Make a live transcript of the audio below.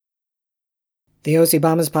The OC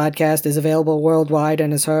Bombers podcast is available worldwide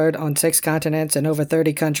and is heard on 6 continents and over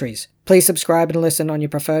 30 countries. Please subscribe and listen on your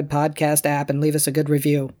preferred podcast app and leave us a good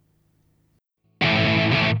review.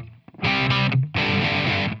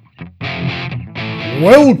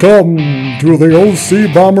 Welcome to the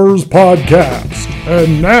OC Bombers podcast.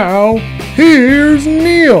 And now, here's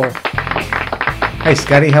Neil. Hey,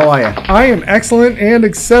 Scotty, how are you? I am excellent and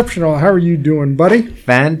exceptional. How are you doing, buddy?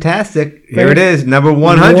 Fantastic. Here it is, number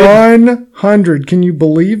 100. 100. Can you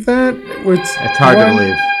believe that? It's hard to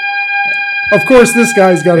believe. Of course, this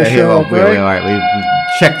guy's got to show up, right? All right, we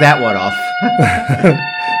checked that one off.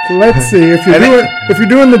 Let's see. If you're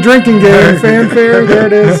doing the drinking game fanfare, there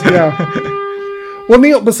it is. Yeah. Well,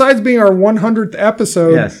 Neil, besides being our 100th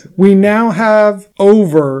episode, yes, we now have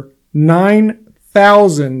over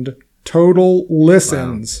 9,000 total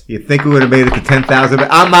listens. Wow. You'd think we would have made it to 10,000, but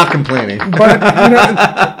I'm not complaining. But,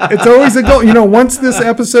 it's always a goal. Once this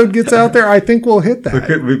episode gets out there, I think we'll hit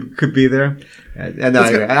that. We could be there. I'm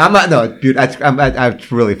not. No,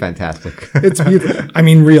 it's really fantastic. It's beautiful. I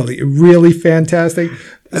mean, really fantastic.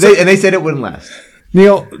 And they said it wouldn't last.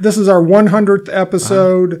 Neil, this is our 100th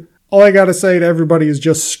episode. All I got to say to everybody is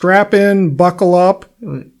just strap in, buckle up.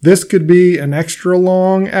 This could be an extra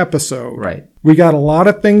long episode. Right. We got a lot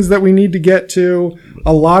of things that we need to get to,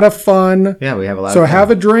 a lot of fun. Yeah, we have a lot of fun. So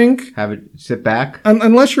have a drink. Sit back.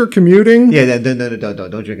 Unless you're commuting. Yeah,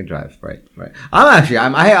 don't drink and drive. Right.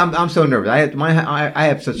 I'm so nervous. I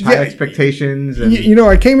have such high expectations. And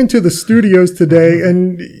I came into the studios today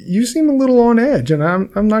and you seem a little on edge, and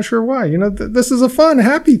I'm not sure why. This is a fun,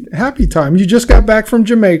 happy time. You just got back from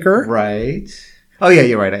Jamaica. Right. Oh yeah,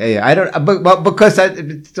 you're right. Yeah, I don't, but because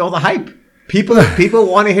it's all the hype. People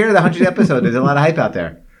want to hear the 100th episode. There's a lot of hype out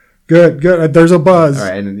there. Good. There's a buzz. All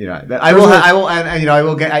right, and I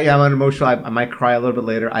will get. I'm emotional. I might cry a little bit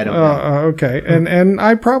later. I don't know. Okay, and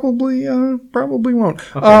I probably won't.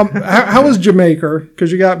 Okay. How was Jamaica?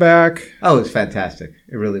 Because you got back. Oh, it was fantastic.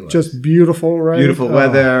 It really was. Just beautiful, right? Beautiful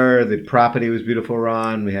weather. The property was beautiful.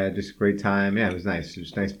 Ron, we had just a great time. Yeah, it was nice. It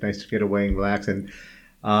was nice to get away and relax, and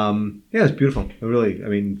it was beautiful.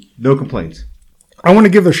 No complaints. I want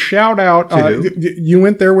to give a shout out. You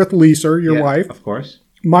went there with Lisa, your wife. Of course.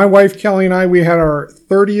 My wife, Kelly, and I, we had our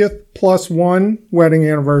 30th plus 1 wedding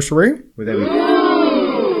anniversary. Would that be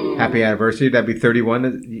happy anniversary? That'd be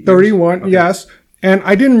 31? 31, okay. Yes. And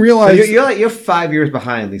I didn't realize... So you're 5 years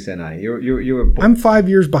behind Lisa and I. I'm 5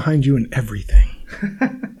 years behind you in everything.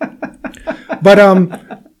 But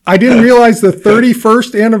I didn't realize the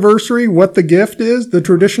 31st anniversary, what the gift is, the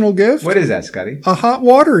traditional gift. What is that, Scotty? A hot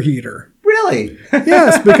water heater. Really?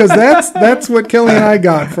 Yes, because that's what Kelly and I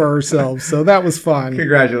got for ourselves. So that was fun.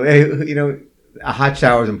 Congratulations. Hey, a hot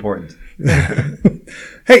shower is important.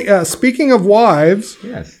 Hey, speaking of wives,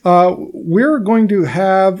 yes, we're going to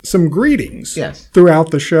have some greetings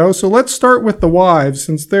throughout the show. So let's start with the wives,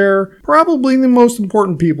 since they're probably the most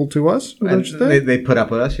important people to us. Don't you think? They put up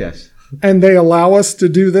with us, yes. And they allow us to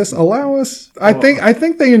do this. Allow us. I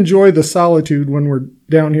think they enjoy the solitude when we're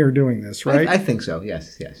down here doing this, right? I think so.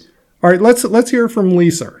 Yes. All right, let's hear from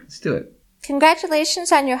Lisa. Let's do it.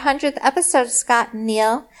 Congratulations on your 100th episode, Scott and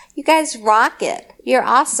Neil. You guys rock it. You're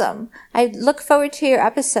awesome. I look forward to your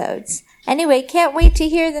episodes. Anyway, can't wait to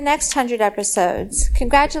hear the next 100 episodes.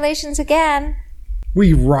 Congratulations again.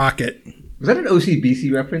 We rock it. Was that an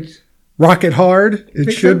OCBC reference? Rock it hard.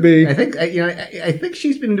 It should be. I think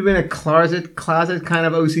she's been doing a closet kind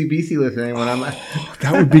of OCBC listening when I'm.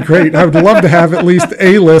 That would be great. I would love to have at least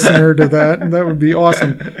a listener to that. That would be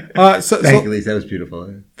awesome. Thank you, Lisa. That was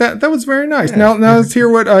beautiful. That was very nice. Yeah. Now let's hear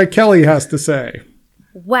what Kelly has to say.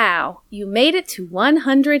 Wow, you made it to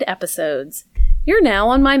 100 episodes. You're now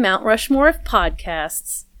on my Mount Rushmore of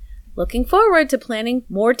podcasts. Looking forward to planning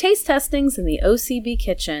more taste testings in the OCB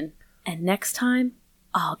kitchen. And next time,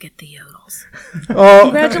 I'll get the yodels. Oh.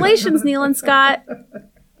 Congratulations, Neil and Scott.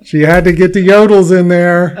 She had to get the yodels in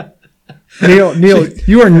there. Neil,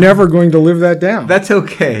 you are never going to live that down. That's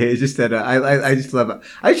okay. It's just that I just love it.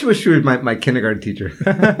 I just wish she was my kindergarten teacher.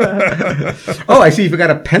 Oh, I see you forgot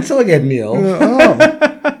a pencil again, Neil.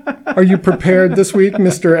 Are you prepared this week,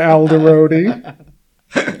 Mr. Alderodi?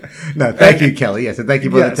 No, thank you, Kelly. Yes, and thank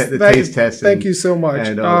you for the taste test. Thank you so much.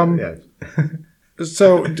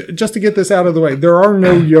 So just to get this out of the way, there are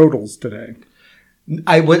no yodels today.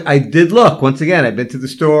 I did look once again. I've been to the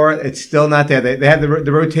store. It's still not there. They have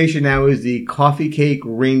the rotation now is the coffee cake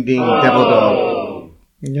ring ding devil dog.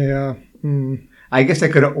 Yeah. I guess I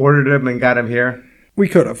could have ordered them and got them here. We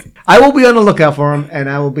could have. I will be on the lookout for them, and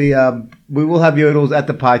I will be. We will have yodels at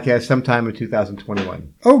the podcast sometime in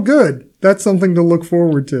 2021. Oh, good. That's something to look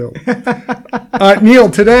forward to. Neil,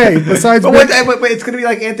 today, besides... But it's going to be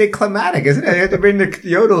like anticlimactic, isn't it? You have to bring the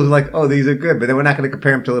yodels like, oh, these are good, but then we're not going to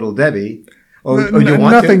compare them to Little Debbie. You want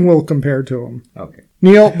nothing will compare to them. Okay.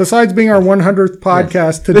 Neil, besides being our 100th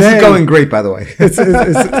podcast today... This is going great, by the way.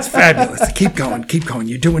 It's fabulous. Keep going.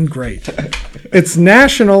 You're doing great. It's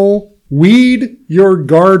National Weed Your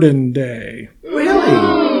Garden Day.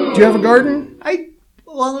 Really? Do you have a garden? I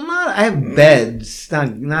have beds,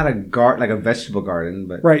 not a like a vegetable garden,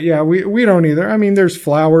 but right. Yeah, we don't either. I mean, there's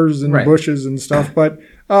flowers and bushes and stuff, but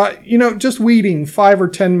just weeding 5 or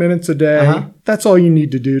 10 minutes a day. That's all you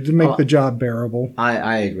need to do to make the job bearable.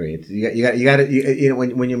 I agree. You got to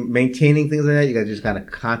when you're maintaining things like that, you just got to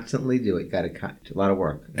constantly do it. You got to a lot of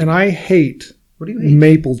work. And I hate. What do you hate?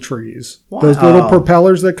 Maple trees. Wow. Those little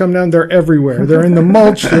propellers that come down, they're everywhere. They're in the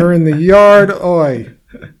mulch. They're in the yard. Oh, I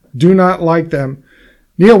do not like them.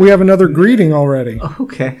 Neil, we have another greeting already.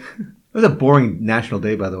 Okay. It was a boring national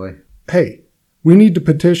day, by the way. Hey, we need to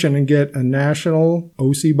petition and get a National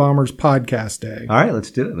OC Bombers Podcast Day. All right,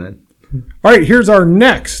 let's do it, man. All right, here's our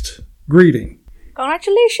next greeting.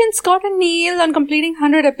 Congratulations, Scott and Neil, on completing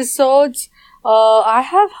 100 episodes. I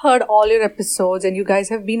have heard all your episodes and you guys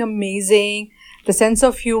have been amazing. The sense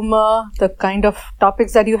of humor, the kind of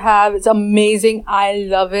topics that you have, it's amazing. I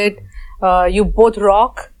love it. You both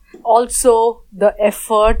rock. Also, the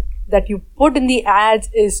effort that you put in the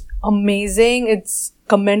ads is amazing. It's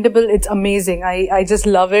commendable. It's amazing. I just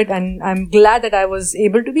love it, and I'm glad that I was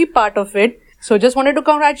able to be part of it. So just wanted to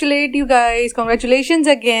congratulate you guys. Congratulations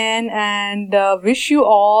again, and wish you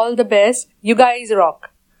all the best. You guys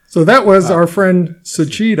rock. So that was our friend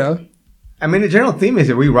Suchita. I mean, the general theme is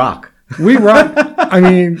that we rock. We rock. I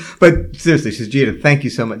mean... But seriously, Suchita, thank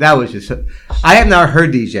you so much. That was just... I have not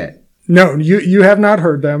heard these yet. No, you have not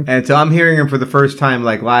heard them, and so I'm hearing them for the first time,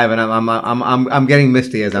 like live, and I'm getting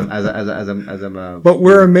misty as I'm. But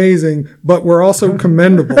we're amazing, but we're also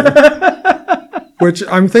commendable. Which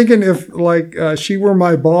I'm thinking, if she were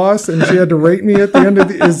my boss and she had to rate me at the end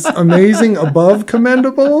of is amazing above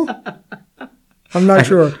commendable. I'm not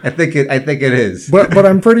sure. I think it is. But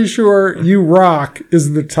I'm pretty sure you rock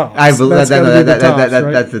is the top. I believe that's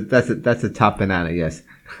the top banana. Yes.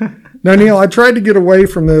 Now, Neil, I tried to get away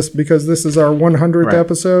from this because this is our 100th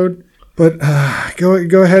episode, but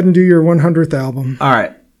go ahead and do your 100th album. All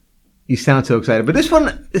right. You sound so excited. But this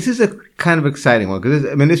is a kind of exciting one. Because,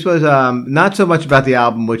 this was not so much about the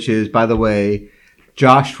album, which is, by the way,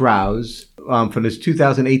 Josh Rouse from his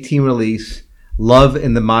 2018 release, Love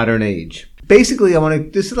in the Modern Age. Basically,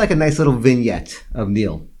 this is like a nice little vignette of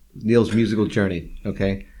Neil's musical journey,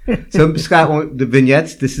 okay? So, Scott, the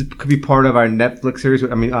vignettes, could be part of our Netflix series.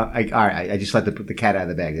 I mean, I just let the cat out of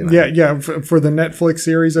the bag. Yeah, for the Netflix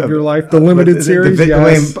series of your life, the limited series. The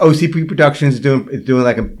way OCP Productions is doing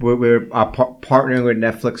like we're partnering with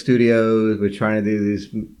Netflix Studios. We're trying to do this.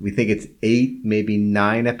 We think it's 8, maybe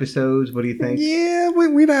 9 episodes. What do you think? Yeah,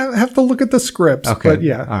 we'd have to look at the scripts. Okay, but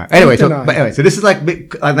yeah. All right. Anyway, so this is like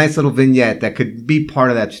a nice little vignette that could be part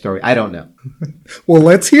of that story. I don't know. Well,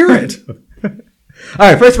 let's hear it.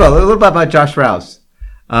 All right, first of all, a little bit about Josh Rouse.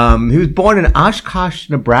 He was born in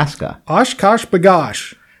Oshkosh, Nebraska. Oshkosh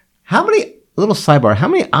Bagosh. Little sidebar, how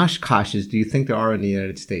many Oshkoshes do you think there are in the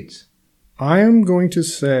United States? I am going to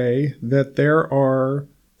say that there are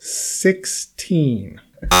 16.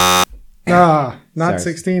 Not Sorry.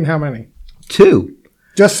 16. How many? 2.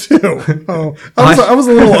 Just 2. Oh, I was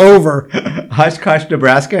a little over. Oshkosh,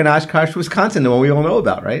 Nebraska, and Oshkosh, Wisconsin, the one we all know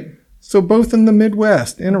about, right? So both in the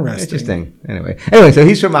Midwest. Interesting. Anyway, so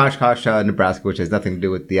he's from Oshkosh, Nebraska, which has nothing to do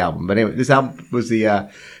with the album. But anyway, this album was the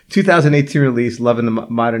 2018 release, Love in the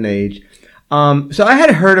Modern Age. So I had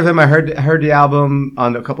heard of him. I heard the album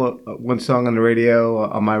on one song on the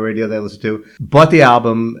radio, on my radio that I listened to. Bought the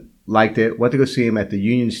album, liked it, went to go see him at the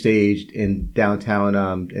Union Stage in downtown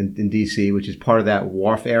in D.C., which is part of that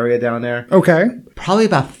wharf area down there. Okay. Probably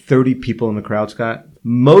about 30 people in the crowd, Scott.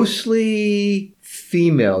 Mostly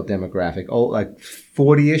female demographic, like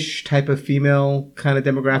 40-ish type of female kind of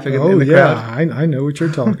demographic in the crowd. I know what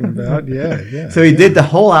you're talking about. Yeah. So he did the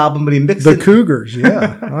whole album, but he mixed the Cougars.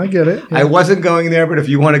 Yeah, I get it. Yeah. I wasn't going there, but if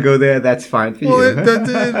you want to go there, that's fine for you.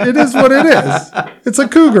 It is what it is. It's a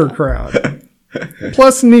Cougar crowd.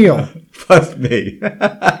 Plus Neil. Plus me.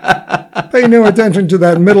 Pay no attention to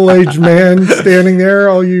that middle-aged man standing there.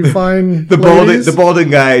 All you fine the balding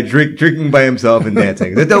guy drinking by himself and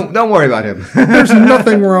dancing. Don't worry about him. There's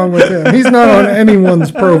nothing wrong with him. He's not on anyone's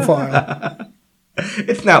profile.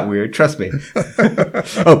 It's not weird. Trust me.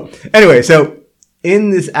 Anyway, so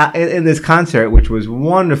in this concert, which was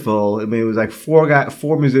wonderful. I mean, it was like four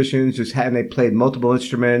musicians and they played multiple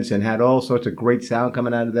instruments and had all sorts of great sound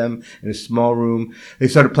coming out of them in a small room. They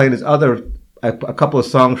started playing a couple of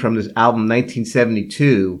songs from this album,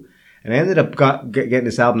 1972. And I ended up getting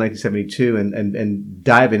this album, 1972, and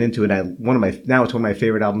diving into it. Now it's one of my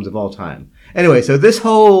favorite albums of all time. Anyway, so this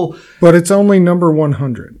whole... But it's only number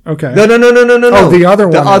 100. Okay. No. Oh, the other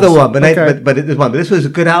one. The other one. But, okay. but this was a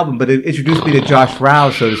good album, but it introduced me to Josh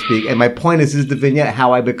Rouse, so to speak. And my point is the vignette,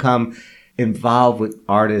 how I become involved with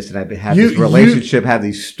artists, and I have this relationship, have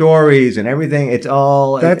these stories and everything. It's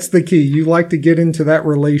all... That's the key. You like to get into that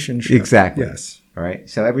relationship. Exactly. Yes. All right.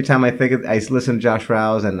 So every time I listen to Josh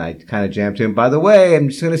Rouse and I kind of jam to him. By the way, I'm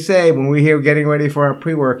just going to say, when we're here getting ready for our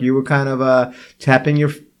pre-work, you were kind of tapping your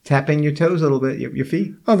toes a little bit, your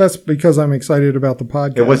feet. Oh, that's because I'm excited about the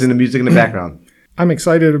podcast. It wasn't the music in the background. I'm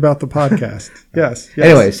excited about the podcast. Yes.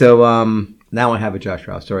 Anyway, so now I have a Josh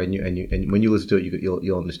Rouse story, and when you listen to it,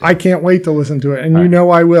 you'll understand. I can't wait to listen to it, and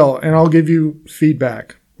I will, and I'll give you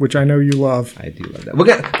feedback, which I know you love. I do love that.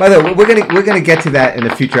 By the way, we're gonna get to that in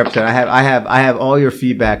a future episode. I have all your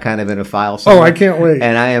feedback kind of in a file somewhere. Oh, I can't wait.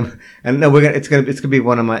 And it's gonna be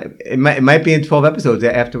one of my. It might be in 12 episodes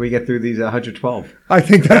after we get through these 112. I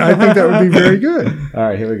think that would be very good. All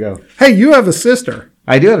right, here we go. Hey, you have a sister.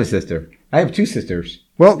 I do have a sister. I have two sisters.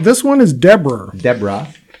 Well, this one is Deborah,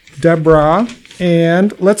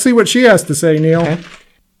 and let's see what she has to say, Neil. Okay.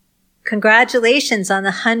 Congratulations on the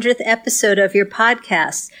 100th episode of your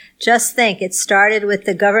podcast. Just think, it started with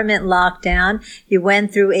the government lockdown. You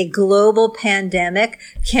went through a global pandemic.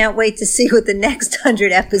 Can't wait to see what the next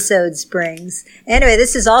 100 episodes brings. Anyway,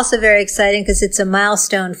 this is also very exciting because it's a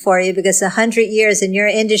milestone for you, because 100 years in your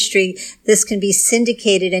industry, this can be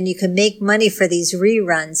syndicated and you can make money for these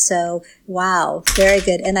reruns. So, wow, very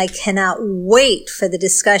good. And I cannot wait for the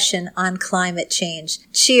discussion on climate change.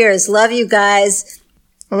 Cheers. Love you guys.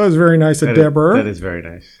 Well, that was very nice of Deborah. That is very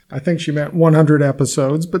nice. I think she meant 100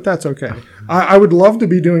 episodes, but that's okay. I would love to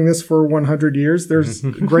be doing this for 100 years. There's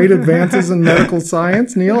great advances in medical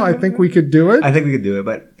science, Neil. I think we could do it. I think we could do it,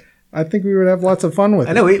 but... I think we would have lots of fun with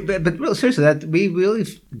it. I know, but real seriously, that we really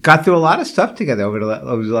got through a lot of stuff together over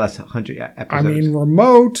the last 100 episodes. I mean,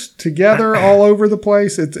 remote, together, all over the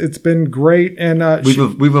place. It's been great. And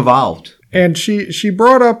we've evolved. And she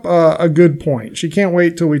brought up a good point. She can't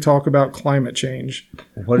wait till we talk about climate change.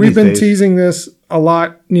 We've been teasing this a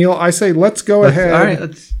lot, Neil. I say let's go ahead. All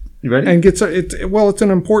right, you ready? And it's an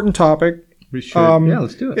important topic. We should.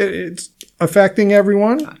 Let's do it. It's affecting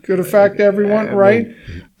everyone. Could affect everyone, right?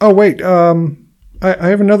 Oh wait, I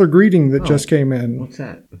have another greeting that just came in. What's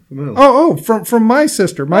that? From my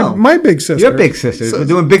sister, my big sister. Your big sister. We're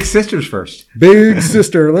doing big sisters first. Big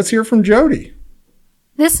sister. Let's hear from Jody.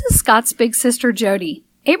 This is Scott's big sister, Jody.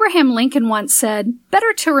 Abraham Lincoln once said,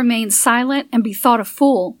 "Better to remain silent and be thought a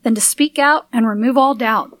fool than to speak out and remove all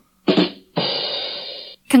doubt."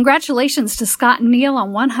 Congratulations to Scott and Neil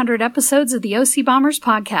on 100 episodes of the OC Bombers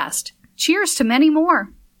podcast. Cheers to many more.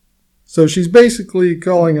 So she's basically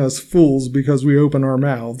calling us fools because we open our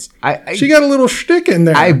mouths. She got a little shtick in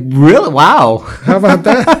there. Wow. How about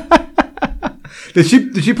that? Did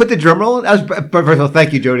she put the drum roll in? That was first of all,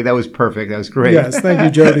 thank you, Jody. That was perfect. That was great. Yes, thank you,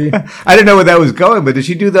 Jody. I didn't know where that was going, but did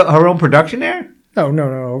she do her own production there? Oh,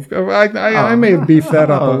 no. I may have beefed that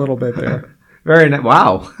up a little bit there. Very nice.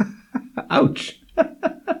 Wow. Ouch.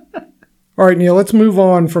 All right, Neil, let's move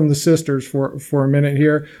on from the sisters for a minute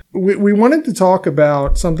here. We wanted to talk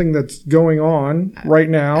about something that's going on right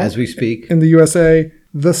now. As we speak. In the USA,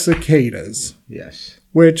 the cicadas. Yes.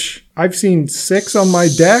 Which I've seen 6 on my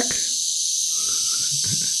deck.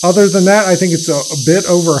 Other than that, I think it's a bit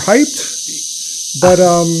overhyped. But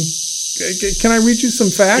can I read you some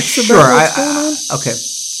facts about what's going on? Okay.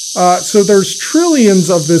 So there's trillions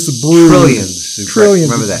of this brood. Trillions.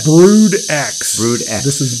 Remember that. Brood X.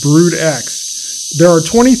 This is Brood X. There are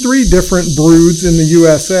 23 different broods in the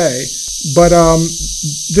USA. But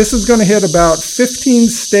this is going to hit about 15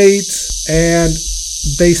 states, and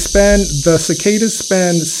the cicadas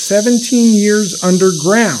spend 17 years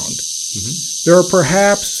underground. Mm-hmm. There are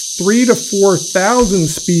perhaps 3,000 to 4,000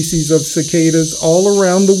 species of cicadas all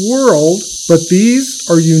around the world, but these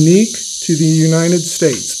are unique to the United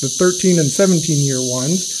States, the 13 and 17-year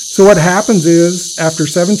ones. So what happens is, after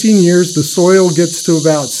 17 years, the soil gets to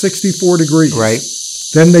about 64 degrees. Right.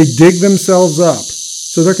 Then they dig themselves up.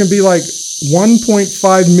 So there can be like 1.5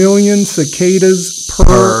 million cicadas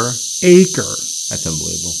per acre. That's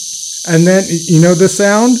unbelievable. And then, you know this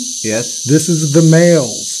sound? Yes. This is the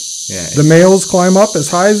males. Yeah. The males climb up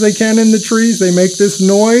as high as they can in the trees. They make this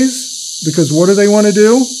noise because what do they want to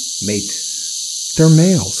do? Mate. They're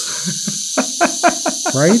males.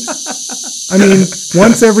 right? I mean,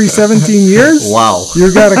 once every 17 years, wow,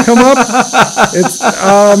 you got to come up. It's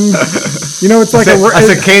it's like a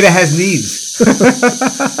cicada has needs.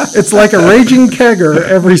 It's like a raging kegger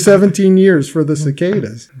every 17 years for the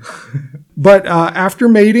cicadas. But after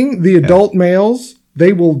mating, the adult males,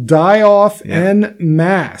 they will die off en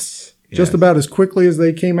masse. Just about as quickly as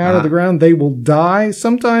they came out of the ground, they will die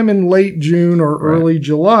sometime in late June or early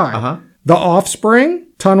July. The offspring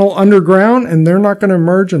tunnel underground, and they're not going to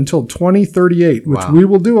emerge until 2038, which we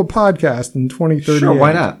will do a podcast in 2038. Sure,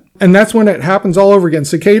 why not? And that's when it happens all over again.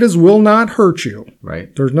 Cicadas will not hurt you.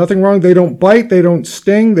 Right. There's nothing wrong. They don't bite. They don't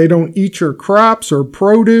sting. They don't eat your crops or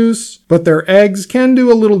produce. But their eggs can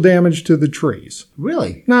do a little damage to the trees.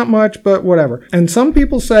 Really? Not much, but whatever. And some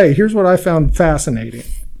people say, here's what I found fascinating,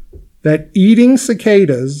 that eating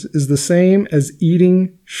cicadas is the same as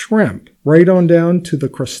eating shrimp, right on down to the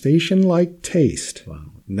crustacean-like taste. Wow.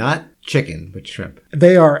 Not chicken, but shrimp.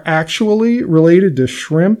 They are actually related to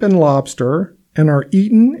shrimp and lobster, and are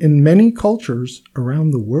eaten in many cultures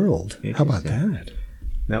around the world. How about that?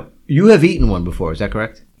 Now, you have eaten one before, is that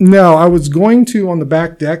correct? No, I was going to on the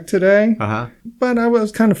back deck today, but I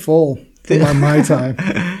was kind of full on my time.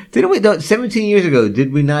 Didn't we, 17 years ago,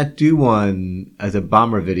 did we not do one as a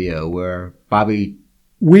bomber video where Bobby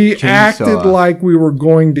We acted like we were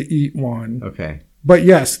going to eat one. Okay. But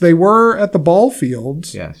yes, they were at the ball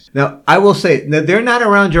fields. Yes. Now, I will say, they're not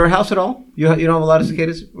around your house at all? You don't have a lot of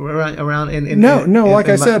cicadas around in No, like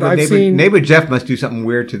I said, I've seen... Neighbor Jeff must do something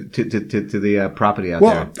weird to the property out there.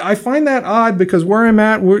 Well, I find that odd because where I'm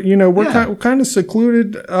at, we're kind of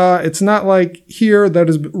secluded. It's not like here that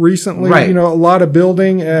is recently, a lot of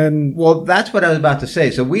building and... Well, that's what I was about to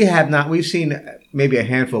say. So we've seen maybe a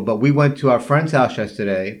handful, but we went to our friend's house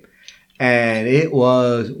yesterday. And it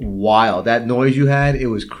was wild. That noise you had, it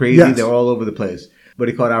was crazy. Yes. They were all over the place. What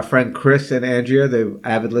he called our friend Chris and Andrea, the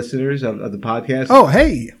avid listeners of the podcast. Oh,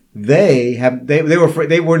 hey. They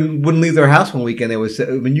wouldn't leave their house one weekend. They would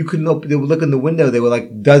look in the window. They were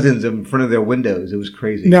like dozens in front of their windows. It was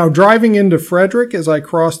crazy. Now, driving into Frederick as I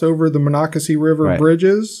crossed over the Monocacy River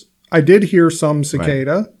bridges, I did hear some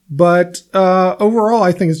cicada. But overall,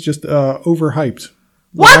 I think it's just overhyped.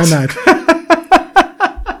 What?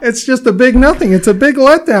 It's just a big nothing. It's a big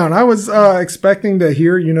letdown. I was expecting to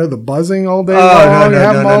hear, the buzzing all day long.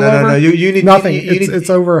 No. You need nothing. It's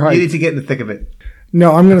overhyped. You need to get in the thick of it.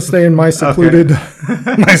 No, I'm going to stay in my secluded,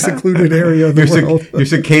 area of the world. Your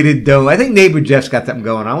cicada dome. I think neighbor Jeff's got something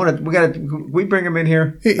going. We bring him in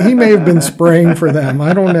here. He may have been spraying for them.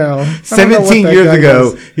 I don't know. 17 years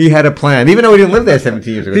ago, he had a plan. Even though he didn't live there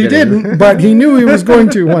 17 years ago. He didn't, but he knew he was going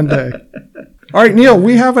to one day. All right, Neil,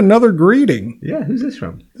 we have another greeting. Yeah, who's this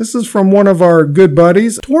from? This is from one of our good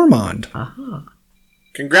buddies, Tormund.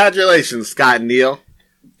 Congratulations, Scott and Neil.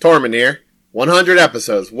 Tormund here. 100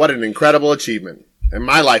 episodes. What an incredible achievement. And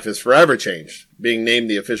my life is forever changed. Being named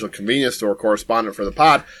the official convenience store correspondent for the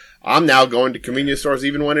pod, I'm now going to convenience stores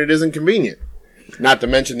even when it isn't convenient. Not to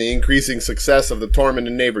mention the increasing success of the Tormund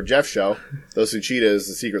and Neighbor Jeff show. Though Suchita is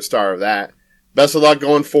the secret star of that. Best of luck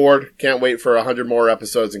going forward. Can't wait for 100 more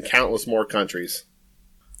episodes in countless more countries.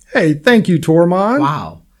 Hey, thank you, Tormund.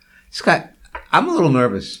 Wow. Scott, I'm a little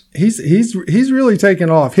nervous. He's really taking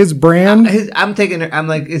off. His brand. I'm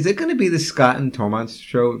like, is it going to be the Scott and Tormund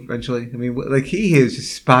show eventually? I mean, like he is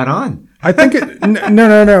just spot on. I think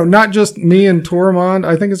no, not just me and Tormund.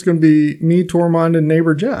 I think it's going to be me, Tormund, and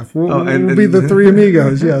Neighbor Jeff. We'll be the three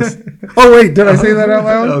amigos. Yes. Oh wait, did I say that out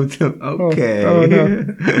loud? Okay. Oh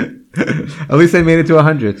no. At least I made it to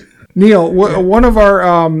 100. Neil, one of our,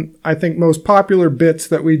 I think, most popular bits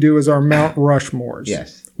that we do is our Mount Rushmores.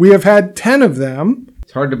 Yes. We have had 10 of them.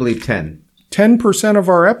 It's hard to believe 10. 10% of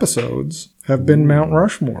our episodes have been Mount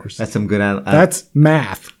Rushmores. That's some good that's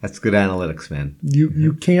math. That's good analytics, man.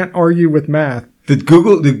 You can't argue with math. Did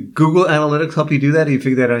Google Analytics help you do that, or you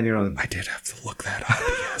figured that out on your own? I did have to look that up,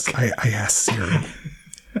 yes. I asked Siri.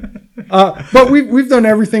 But we've done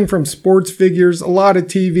everything from sports figures, a lot of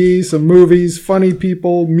TV, some movies, funny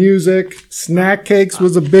people, music. Snack cakes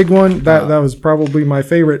was a big one. That was probably my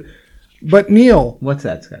favorite. But Neil, what's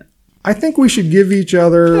that, Scott? I think we should give each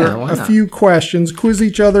other a few questions, quiz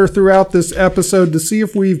each other throughout this episode to see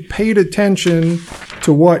if we've paid attention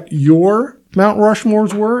to what your Mount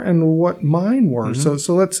Rushmores were and what mine were. Mm-hmm.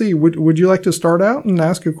 So let's see. Would you like to start out and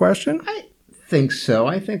ask a question? I think so.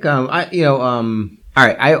 I think all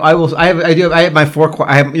right, I have my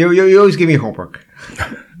 4. You always give me homework.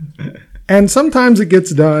 And sometimes it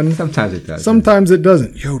gets done. Sometimes it does. Sometimes it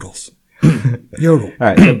doesn't. Yodels. Yodel.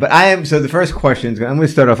 All right, so the first question is, I'm going to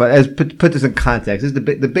start off, put this in context. This is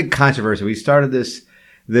the big controversy. We started this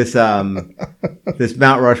this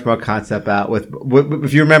Mount Rushmore concept out with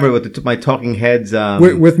if you remember, with my Talking Heads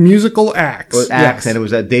with musical acts. With acts, and it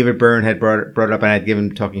was David Byrne had brought it up, and I had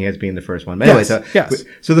given Talking Heads being the first one. But anyway, so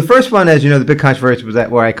the first one, as you know, the big controversy was that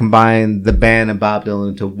where I combined the band and Bob Dylan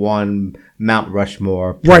into one Mount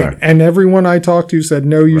Rushmore. Right, and everyone I talked to said,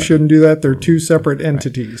 no, you shouldn't do that. They're two separate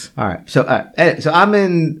entities. All right. So I'm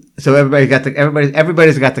in. So everybody's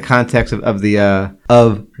got the context of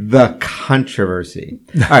the controversy.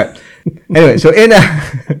 All right. Anyway, so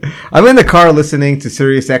I'm in the car listening to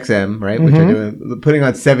Sirius XM, right, which are putting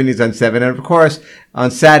on 70s on 7, and of course on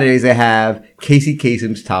Saturdays they have Casey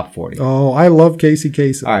Kasem's Top 40. Oh, I love Casey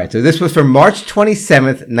Kasem. All right. So this was from March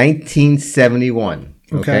 27th, 1971.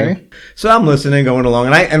 Okay. So I'm listening, going along,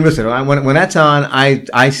 and listen, when that's on,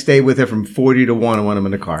 I stay with it from 40 to 1 when I'm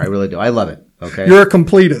in the car. I really do. I love it. Okay. You're a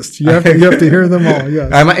completist. You have to hear them all.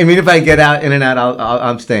 Yes. I mean, if I get out in and out,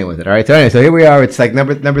 I'm staying with it. All right. So anyway, so here we are. It's like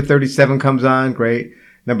number 37 comes on. Great.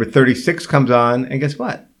 Number 36 comes on, and guess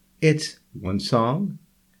what? It's one song,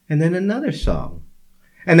 and then another song,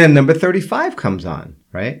 and then number 35 comes on.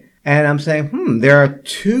 Right. And I'm saying, there are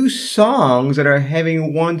two songs that are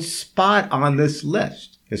having one spot on this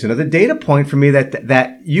list. There's another data point for me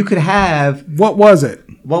that you could have. What was it?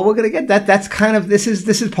 Well, we're gonna get that. That's kind of this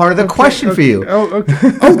is part of the question for you. Oh,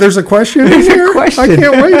 okay. Oh, there's a question There's here? a question. I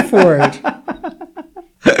can't wait for it.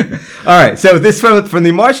 All right. So this from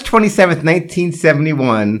the March 27th,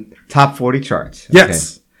 1971 Top 40 charts.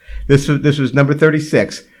 Yes. Okay. This was number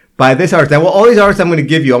 36. By this artist. Now, all these artists I'm going to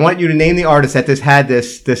give you, I want you to name the artist that had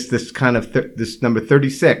this kind of this number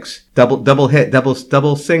 36 double hit,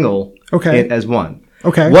 double single. Okay. As one.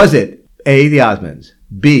 Okay. Was it A, the Osmonds,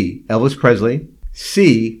 B, Elvis Presley,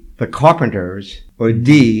 C, the Carpenters, or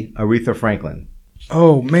D, Aretha Franklin?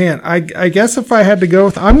 Oh man, I guess if I had to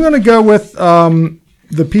go I'm going to go with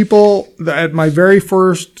the people at my very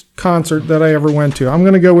first concert that I ever went to. I'm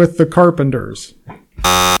going to go with the Carpenters.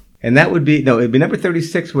 And that would be it'd be number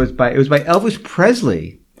 36 it was by Elvis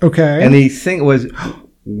Presley. Okay. And the thing was,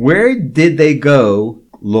 Where Did They Go,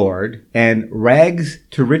 Lord, and Rags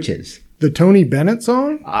to Riches. The Tony Bennett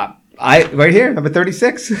song? Right here, number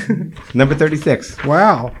 36. Number 36.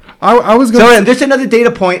 Wow. I was going to... So just another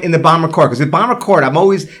data point in the Bomber Court. Because in Bomber Court,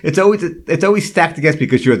 it's always stacked against me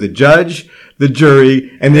because you're the judge, the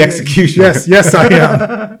jury, and the executioner. Yes, I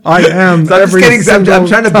am. I am. So I'm just kidding. I'm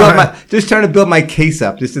trying to build my case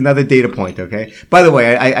up. Just another data point, okay? By the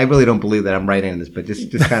way, I really don't believe that I'm right in this, but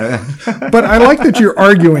just kind of... But I like that you're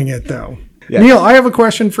arguing it, though. Yeah. Neil, I have a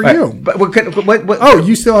question for you. But what? Oh,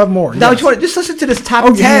 you still have more. No, yes. Just listen to this top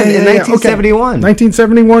 10 in 1971.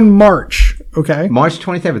 1971 March. Okay. March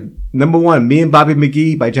 27th. Number 1, Me and Bobby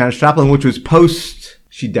McGee by Janis Joplin, which was post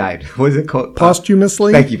she died. What is it called?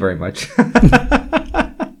 Posthumously. Thank you very much.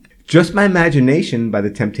 Just My Imagination by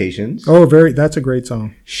The Temptations. Oh, that's a great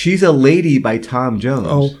song. She's a Lady by Tom Jones.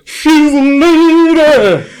 Oh, she's a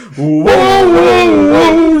lady. Whoa, whoa,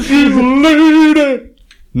 whoa, she's a lady.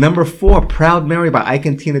 Number 4, Proud Mary by Ike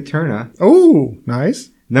and Tina Turner. Oh,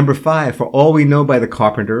 nice. Number 5, For All We Know by the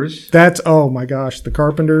Carpenters. Oh my gosh, the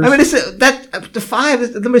Carpenters. I mean, the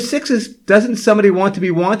 5, number 6 is Doesn't Somebody Want to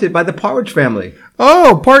Be Wanted by the Partridge Family.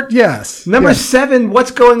 Oh, yes. Number 7,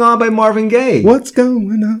 What's Going On by Marvin Gaye. What's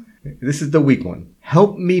going on? This is the weak one.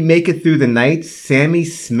 Help Me Make It Through the Night, Sammy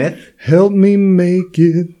Smith. Help me make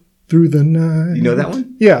it through the night. You know that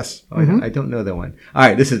one? Yes. Oh, I don't know that one. All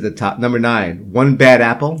right, this is the top. Number 9, One Bad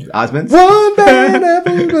Apple, Osmonds. One bad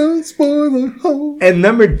apple don't spoil the whole. And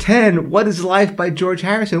number 10, What Is Life by George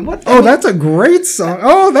Harrison. That's a great song.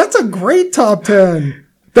 Oh, that's a great top 10.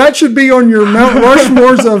 That should be on your Mount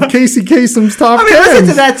Rushmores of Casey Kasem's top 10. Listen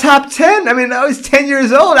to that top 10. I mean, I was 10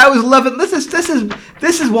 years old. I was loving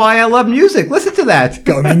this is why I love music. Listen to that.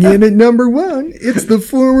 Coming in at number 1, it's the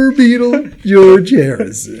former Beatle, George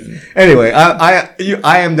Harrison. Anyway,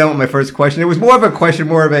 I am done with my first question. It was more of a question,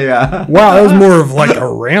 more of a... Wow, that was more of like a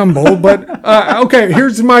ramble. But, okay,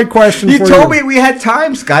 here's my question for you. You told me we had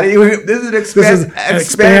time, Scotty. This is an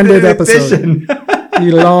expanded episode.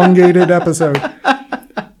 Elongated episode.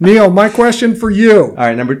 Neil, my question for you. All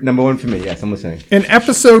right, number 1 for me. Yes, I'm listening. In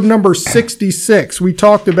episode number 66, we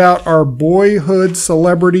talked about our boyhood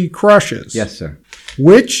celebrity crushes. Yes, sir.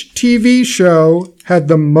 Which TV show had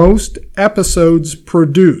the most episodes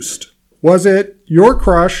produced? Was it your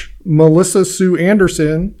crush, Melissa Sue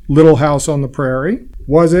Anderson, Little House on the Prairie?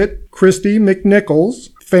 Was it Christy McNichols,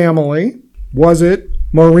 Family? Was it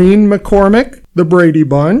Maureen McCormick, The Brady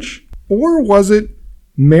Bunch? Or was it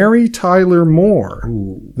Mary Tyler Moore?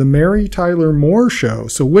 Ooh. The Mary Tyler Moore Show.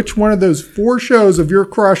 So which one of those 4 shows of your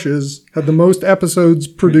crushes had the most episodes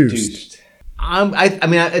produced? I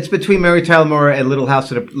mean, it's between Mary Tyler Moore and Little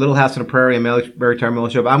House on the Prairie and Mary Tyler Moore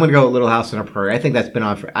Show. But I'm going to go with Little House on the Prairie. I think that's been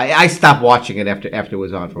on for. I stopped watching it after it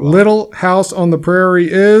was on for a while. Little House on the Prairie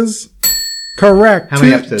is correct. How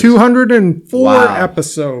many episodes? 204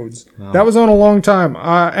 episodes. Wow. That was on a long time.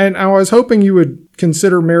 And I was hoping you would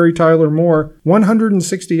consider Mary Tyler Moore.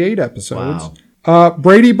 168 episodes. Wow.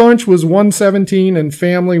 Brady Bunch was 117 and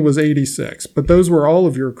Family was 86. But those were all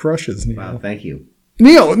of your crushes, Neil. Wow, thank you.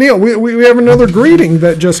 Neil, we have another greeting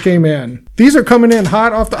that just came in. These are coming in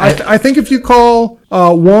hot off the... I think if you call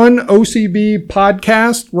one OCB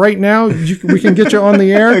podcast right now, we can get you on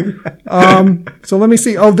the air. So let me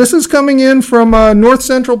see. Oh, this is coming in from North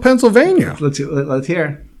Central Pennsylvania. Let's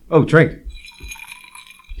hear. Oh, drink.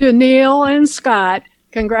 To Neil and Scott,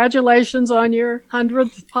 congratulations on your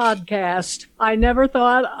 100th podcast. I never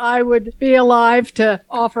thought I would be alive to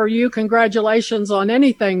offer you congratulations on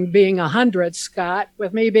anything being 100, Scott,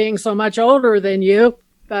 with me being so much older than you.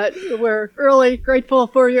 But we're really grateful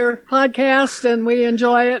for your podcast, and we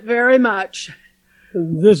enjoy it very much.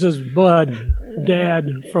 This is Bud, Dad,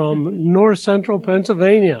 from North Central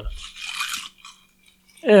Pennsylvania.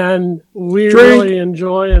 And we really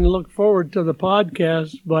enjoy and look forward to the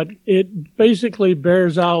podcast, but it basically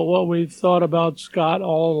bears out what we've thought about Scott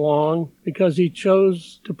all along, because he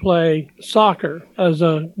chose to play soccer as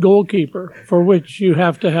a goalkeeper, for which you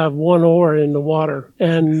have to have one oar in the water.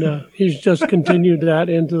 And he's just continued that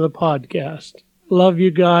into the podcast. Love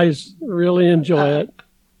you guys. Really enjoy it.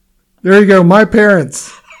 There you go. My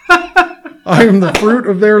parents. I am the fruit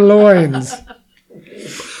of their loins.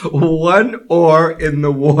 One oar in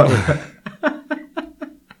the water.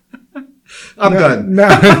 I'm done. No.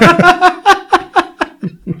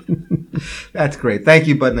 That's great. Thank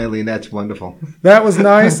you, Bud and Eileen. That's wonderful. That was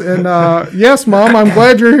nice. And yes, Mom, I'm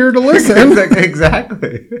glad you're here to listen.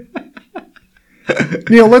 Exactly.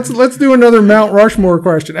 Neil, let's do another Mount Rushmore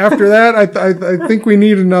question. After that, I think we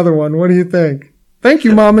need another one. What do you think? Thank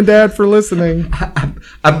you, Mom and Dad, for listening.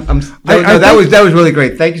 That was really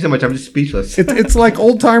great. Thank you so much. I'm just speechless. It's like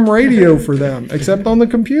old-time radio for them, except on the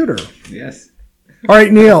computer. Yes. All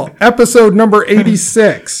right, Neil, episode number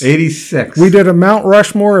 86. 86. We did a Mount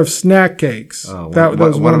Rushmore of snack cakes. Oh, that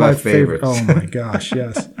was one of my favorites. Oh, my gosh,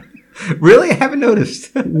 yes. Really? I haven't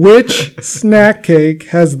noticed. Which snack cake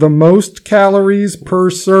has the most calories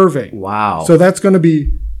per serving? Wow. So that's going to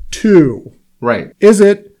be 2. Right. Is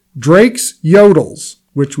it Drake's Yodels,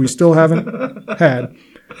 which we still haven't had.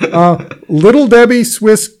 Little Debbie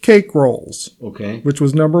Swiss Cake Rolls, okay, which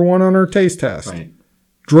was number 1 on our taste test. Right.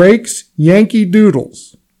 Drake's Yankee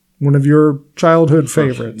Doodles, one of your childhood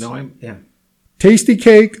favorites. Tasty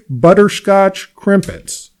Cake Butterscotch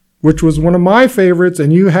Crimpets, which was one of my favorites,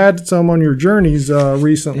 and you had some on your journeys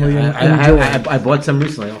recently. Yeah, I bought some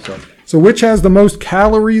recently also. So which has the most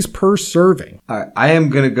calories per serving? All right, I am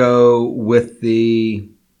going to go with the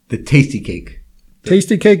Tasty Cake.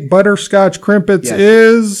 Tasty Cake Butterscotch Crimpets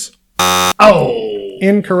is...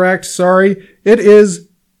 incorrect, sorry. It is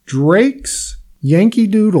Drake's Yankee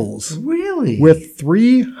Doodles. Really? With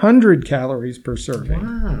 300 calories per serving.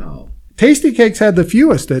 Wow. Tasty Cakes had the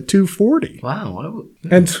fewest at 240. Wow.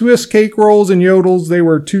 And Swiss Cake Rolls and Yodels, they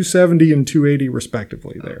were 270 and 280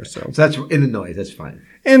 respectively there. So that's in the noise. That's fine.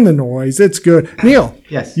 In the noise. It's good. Neil.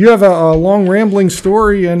 Yes. You have a long rambling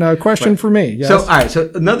story and a question for me. Yes? So, all right.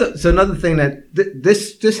 So another thing that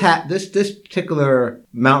this particular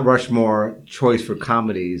Mount Rushmore choice for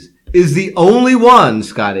comedies is the only one,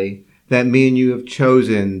 Scotty, that me and you have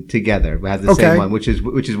chosen together. We have the same one, which is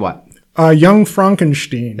what? Young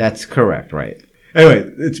Frankenstein. That's correct, right? Anyway,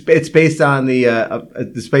 it's based on the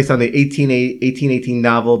 1818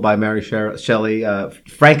 novel by Mary Shelley,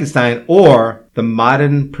 Frankenstein, or the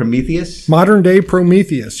modern Prometheus. Modern day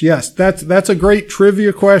Prometheus. Yes, that's a great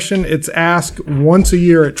trivia question. It's asked once a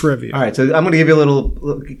year at trivia. All right, so I'm going to give you a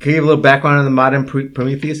little background on the modern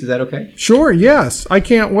Prometheus. Is that okay? Sure. Yes, I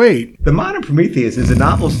can't wait. The Modern Prometheus is a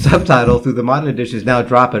novel subtitle through the modern editions now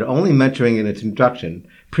dropped, only mentioning in its introduction.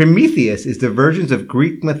 Prometheus is the versions of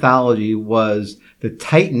Greek mythology was the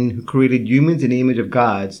Titan who created humans in the image of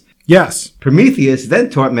gods. Yes. Prometheus then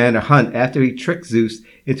taught man to hunt after he tricked Zeus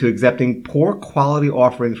into accepting poor quality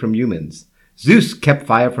offerings from humans. Zeus kept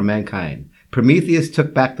fire for mankind. Prometheus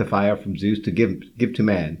took back the fire from Zeus to give to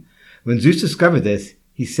man. When Zeus discovered this,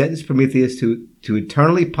 he sentenced Prometheus to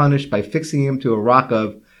eternally punish by fixing him to a rock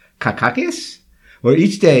of Kakakis, where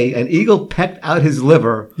each day an eagle pecked out his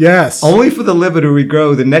liver. Yes. Only for the liver to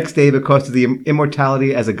regrow the next day because of the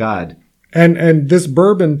immortality as a god. And this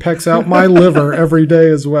bourbon pecks out my liver every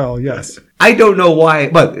day as well. Yes. I don't know why,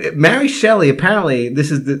 but Mary Shelley, apparently,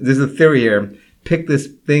 this is the theory here, picked this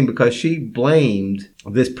thing because she blamed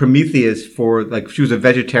this Prometheus for, like, she was a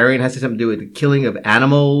vegetarian. It has something to do with the killing of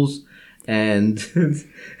animals. And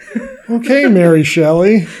okay, Mary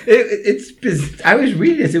Shelley. I was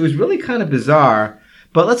reading this. It was really kind of bizarre.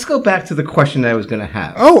 But let's go back to the question that I was going to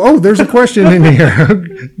have. Oh, there's a question in here.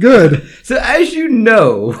 Good. So, as you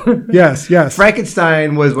know, yes,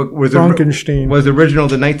 Frankenstein was Frankenstein was original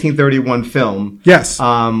the 1931 film. Yes,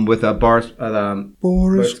 with Boris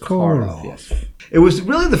Karloff. Yes. It was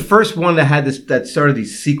really the first one that had that started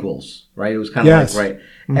these sequels, right? It was kind of like right,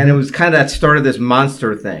 mm-hmm. And it was kind of that started this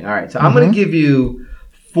monster thing. All right, so I'm going to give you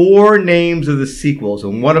 4 names of the sequels,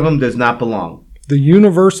 and one of them does not belong. The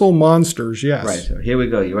Universal Monsters, yes. Right, so here we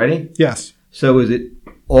go. You ready? Yes. So is it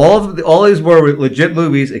all these were legit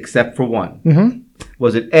movies except for one? Mm-hmm.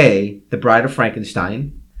 Was it A, The Bride of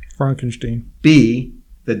Frankenstein? B,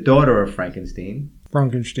 The Daughter of Frankenstein?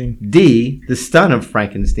 D, The Son of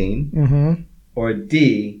Frankenstein? Mm-hmm. Or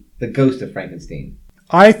D, The Ghost of Frankenstein?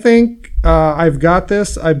 I think I've got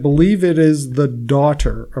this. I believe it is The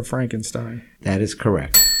Daughter of Frankenstein. That is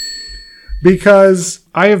correct. Because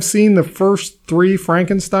I have seen the first 3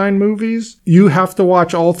 Frankenstein movies. You have to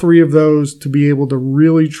watch all 3 of those to be able to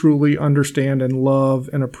really, truly understand and love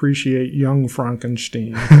and appreciate young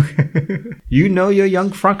Frankenstein. You know your young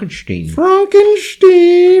Frankenstein.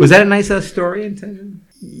 Frankenstein! Was that a nice story intended?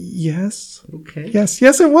 Yes. Okay. Yes,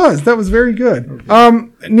 it was. That was very good.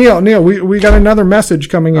 Okay. Neil, we got another message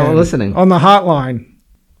coming in. Listening. On the hotline.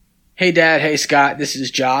 Hey, Dad. Hey, Scott. This is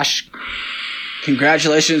Josh.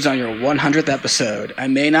 Congratulations on your 100th episode. I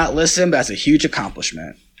may not listen, but that's a huge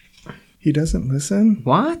accomplishment. He doesn't listen?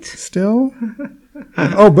 What? Still?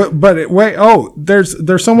 But wait. Oh,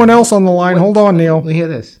 there's someone else on the line. Hold on, Neil. Let me hear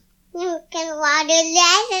this. You can water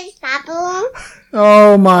this, Papa.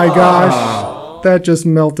 Oh my gosh. That just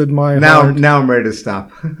melted my heart. Now I'm ready to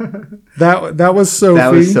stop. That was Sophie.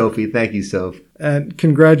 That was Sophie. Thank you, Soph. And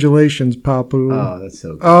congratulations, Papu. Oh, that's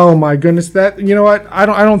so good. Oh my goodness. That, you know what? I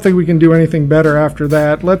don't think we can do anything better after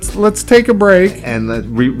that. Let's take a break. And let's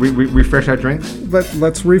refresh our drinks.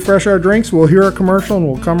 Let's refresh our drinks. We'll hear a commercial and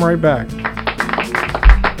we'll come right back.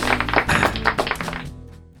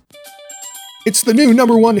 It's the new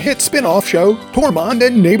 #1 hit spin-off show, Tormund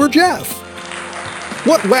and Neighbor Jeff.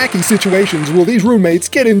 What wacky situations will these roommates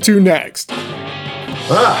get into next?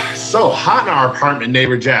 So hot in our apartment,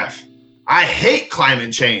 Neighbor Jeff. I hate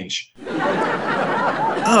climate change.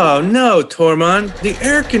 Oh no, Tormund. The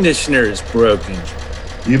air conditioner is broken.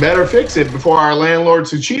 You better fix it before our landlord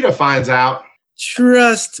Suchita finds out.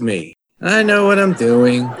 Trust me. I know what I'm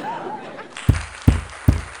doing.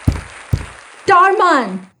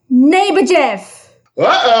 Tormund! Neighbor Jeff!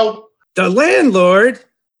 Uh-oh! The landlord?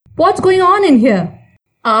 What's going on in here?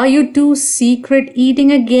 Are you two secret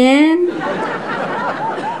eating again?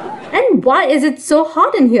 And why is it so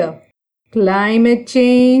hot in here? Climate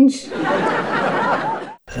change?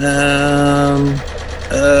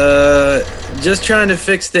 Just trying to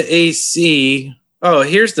fix the AC. Oh,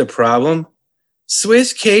 here's the problem.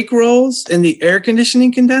 Swiss cake rolls in the air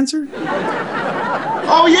conditioning condenser?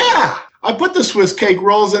 Oh, yeah! I put the Swiss cake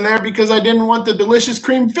rolls in there because I didn't want the delicious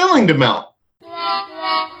cream filling to melt.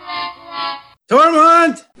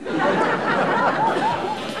 Tormund!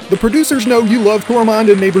 The producers know you love Tormund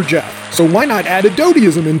and Neighbor Jeff, so why not add a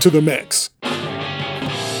Dotyism into the mix?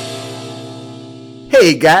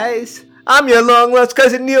 Hey guys, I'm your long-lost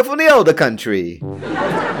cousin Neil from the older country.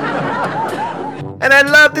 And I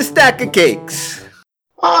love the stack of cakes.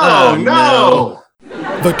 Oh no!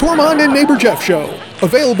 The Tormund and Neighbor Jeff Show,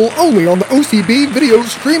 available only on the OCB video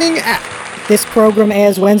streaming app. This program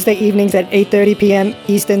airs Wednesday evenings at 8:30 p.m.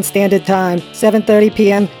 Eastern Standard Time, 7:30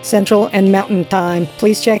 p.m. Central and Mountain Time.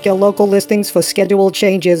 Please check your local listings for schedule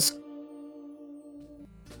changes.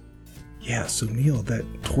 Yeah, so Neil, that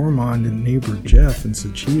Tormund and Neighbor Jeff and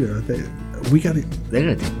Suchita, they're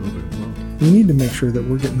gonna take over the world. We need to make sure that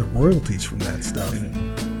we're getting the royalties from that stuff.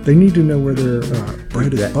 They need to know where their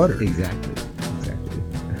bread is buttered. Exactly.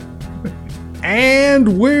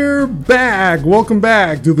 And we're back. Welcome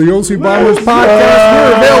back to the OC Bombers podcast.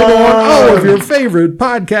 We're available on all of your favorite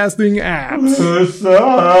podcasting apps. Listen.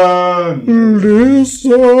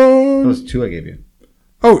 Those 2 I gave you.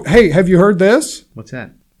 Oh, hey, have you heard this? What's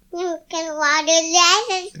that? You can water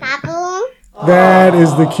this, Papa. That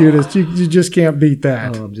is the cutest. You just can't beat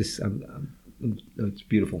that. Oh, it's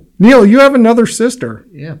beautiful. Neil, you have another sister.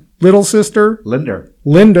 Yeah. Little sister. Linder.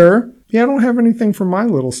 Yeah, I don't have anything from my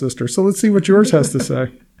little sister, so let's see what yours has to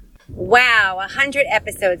say. Wow, 100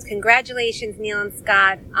 episodes. Congratulations, Neil and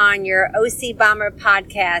Scott, on your OC Bomber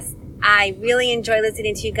podcast. I really enjoy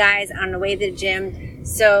listening to you guys on the way to the gym,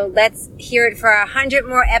 so let's hear it for 100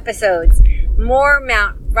 more episodes. More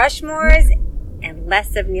Mount Rushmores and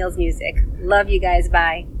less of Neil's music. Love you guys.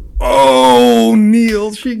 Bye. Oh,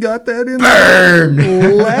 Neil, she got that in Burn.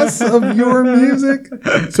 there. Less of your music.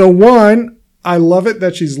 So one, I love it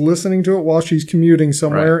that she's listening to it while she's commuting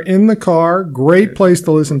somewhere in the car. Great place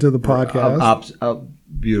to listen to the podcast.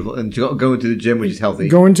 Beautiful. And going to the gym, which is healthy.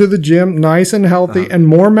 Going to the gym, nice and healthy, and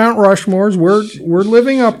more Mount Rushmores. We're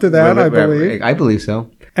living up to that, I believe. I believe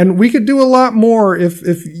so. And we could do a lot more if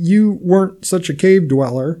you weren't such a cave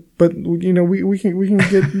dweller. But you know, we can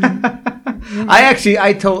get.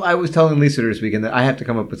 I was telling Lisa this weekend that I have to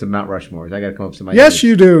come up with some Mount Rushmores. I got to come up with some ideas. Yes,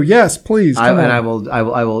 you do. Yes, please. I will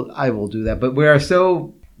do that. But we are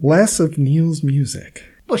so less of Neil's music.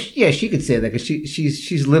 Well, she could say that because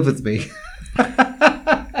she's lived with me.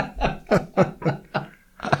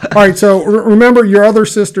 All right. So remember, your other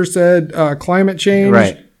sister said climate change.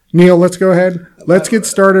 Right. Neil, let's go ahead. Let's get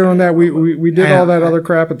started on that. We did all that other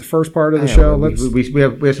crap at the first part of the show. We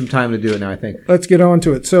have some time to do it now, I think. Let's get on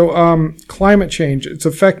to it. So, climate change. It's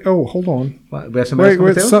Oh, hold on. What, we have somebody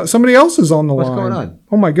else somebody else is on the line. What's going on?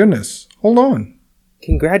 Oh my goodness. Hold on.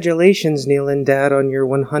 Congratulations, Neil and Dad, on your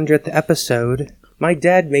 100th episode. My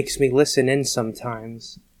dad makes me listen in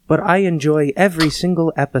sometimes, but I enjoy every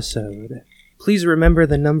single episode. Please remember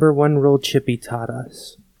the number one rule Chippy taught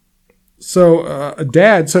us. So,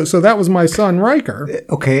 Dad, so that was my son, Riker.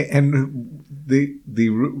 Okay, and the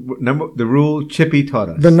rule Chippy taught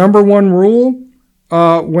us. The number one rule,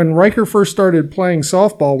 when Riker first started playing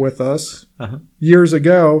softball with us years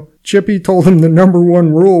ago, Chippy told him the number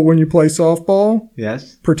one rule when you play softball.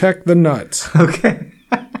 Yes. Protect the nuts. Okay.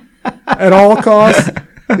 At all costs.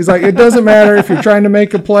 He's like, it doesn't matter if you're trying to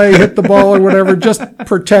make a play, hit the ball or whatever, just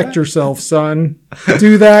protect yourself, son.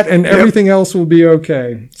 Do that and everything else will be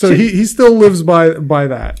okay. So he still lives by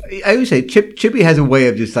that. I would say Chippy has a way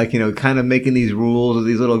of just like, kind of making these rules or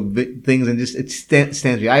these little things and just it stands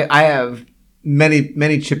me. I have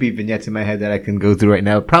many Chippy vignettes in my head that I can go through right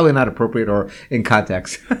now. Probably not appropriate or in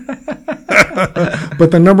context.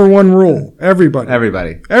 But the number one rule,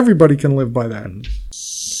 everybody can live by that.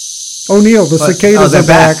 Oh, Neil, the cicadas are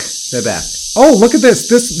back. They're back. Oh, look at this.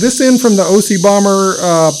 This in from the OC Bomber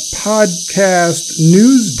podcast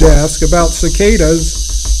news desk about cicadas.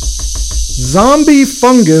 Zombie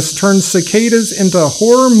fungus turns cicadas into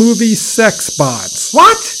horror movie sex bots.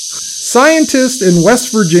 What? Scientists in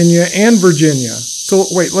West Virginia and Virginia. So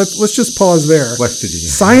wait, let's just pause there. West Virginia.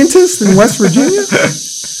 Scientists in West Virginia?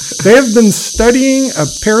 They have been studying a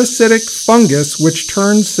parasitic fungus which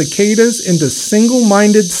turns cicadas into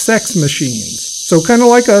single-minded sex machines. So kind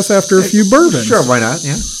of like us after a few bourbons. Sure, why not?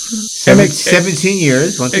 Yeah. 17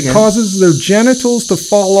 years, once again. It causes their genitals to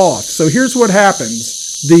fall off. So here's what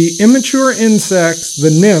happens. The immature insects,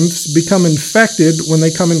 the nymphs, become infected when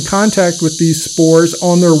they come in contact with these spores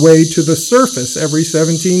on their way to the surface every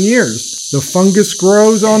 17 years. The fungus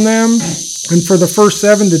grows on them, and for the first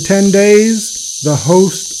 7 to 10 days, the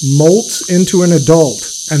host molts into an adult,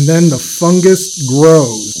 and then the fungus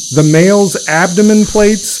grows. The male's abdomen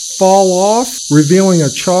plates fall off, revealing a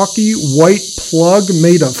chalky white plug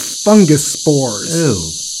made of fungus spores. Ew.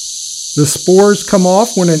 The spores come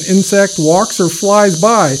off when an insect walks or flies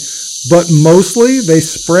by, but mostly they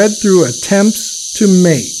spread through attempts to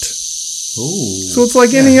mate. Ooh. So it's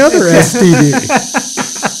like any other STD.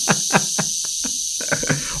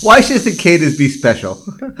 Why should cicadas be special?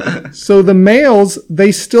 So the males,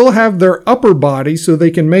 they still have their upper body so they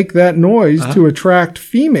can make that noise to attract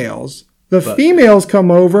females. The females come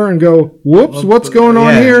over and go, whoops, what's going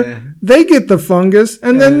on here? Yeah. They get the fungus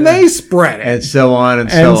and then they spread it. And so on and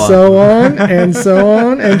so on. And so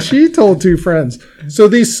on. And she told 2 friends. So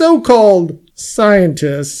these so-called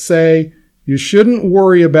scientists say you shouldn't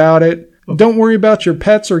worry about it. Don't worry about your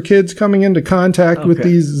pets or kids coming into contact with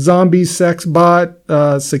these zombie sex bot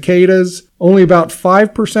cicadas. Only about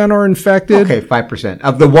 5% are infected. Okay, 5%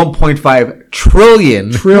 of the 1.5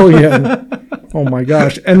 trillion. Oh my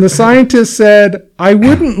gosh. And the scientist said, I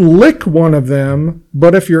wouldn't lick one of them,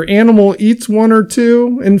 but if your animal eats 1 or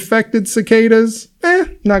 2 infected cicadas,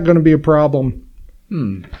 not going to be a problem.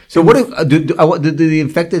 So what if do the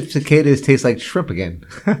infected cicadas taste like shrimp again?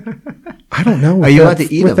 I don't know. Are you allowed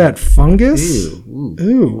to eat with them? That fungus?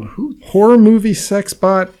 Ew. Horror movie sex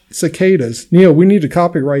bot cicadas. Neil, we need to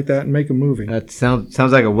copyright that and make a movie. That sounds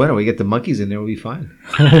like a winner. We get the monkeys in there, we'll be fine.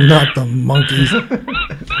 Oh, not the monkeys.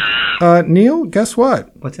 Neil, guess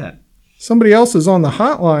what? What's that? Somebody else is on the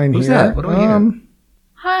hotline Who's here. That? What do I hear?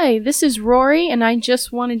 Hi, this is Rory, and I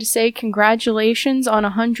just wanted to say congratulations on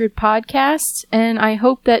 100 podcasts, and I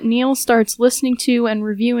hope that Neil starts listening to and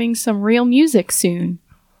reviewing some real music soon.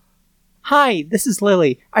 Hi, this is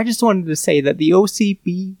Lily. I just wanted to say that the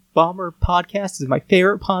OCB Bomber podcast is my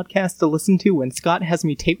favorite podcast to listen to when Scott has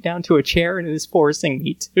me taped down to a chair and is forcing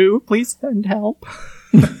me to. Please send help.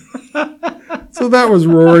 So that was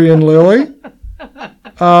Rory and Lily.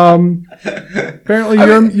 Apparently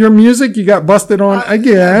your music you got busted on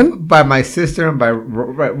again by my sister and by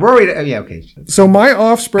Rory. Yeah, okay. So my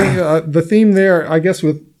offspring, the theme there, I guess,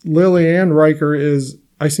 with Lily and Riker is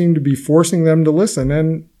I seem to be forcing them to listen,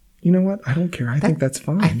 and you know what? I don't care. I think that's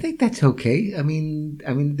fine. I think that's okay. I mean,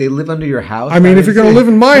 they live under your house. I mean, if you're going to live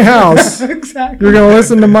in my house, exactly. You're going to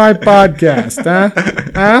listen to my podcast, huh?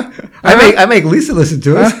 I make Lisa listen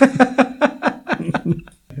to it.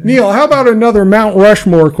 Neil, how about another Mount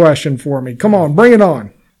Rushmore question for me? Come on, bring it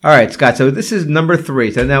on. All right, Scott. So this is number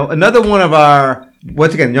 3. So now another one of our,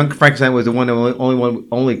 once again, Young Frankenstein was the one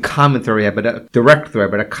only common thread we had, but a direct thread.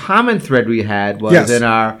 But a common thread we had was in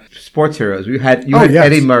our sports heroes. You had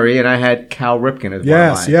Eddie Murray, and I had Cal Ripken as one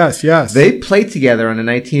of mine. Yes. They played together in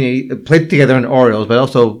the played together in Orioles, but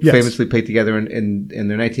also famously played together in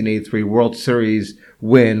their 1983 World Series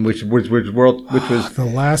win, which was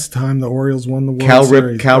the last time the Orioles won the World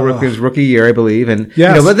Series. Cal Ripken's rookie year, I believe. And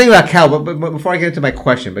but the thing about Cal, but before I get into my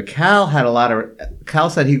question, but Cal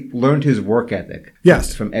said he learned his work ethic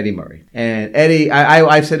from Eddie Murray. And Eddie,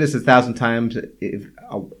 I've said this 1,000 times.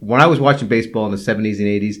 When I was watching baseball in the 70s and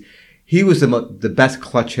 80s, he was the best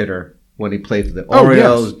clutch hitter when he played for the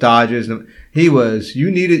Orioles, Dodgers. He was. You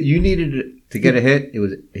needed to get a hit.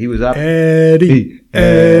 He was up. Eddie.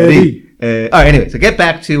 All right, anyway, so get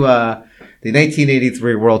back to the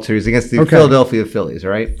 1983 World Series against the Philadelphia Phillies,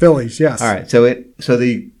 all right? Phillies, yes. All right, so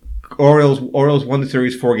the Orioles won the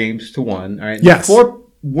series 4-1, all right? Yes. The 4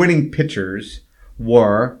 winning pitchers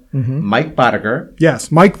were Mike Boddicker.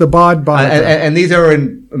 Yes, Mike the Bod Boddicker. And these are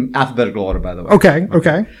in alphabetical order, by the way. Okay.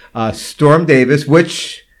 Storm Davis,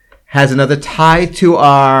 which has another tie to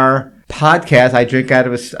our podcast. I drink out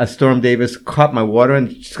of a Storm Davis cup, my water,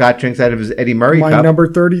 and Scott drinks out of his Eddie Murray cup. My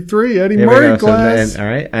number 33, Eddie Murray glass. All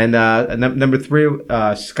right. And number 3,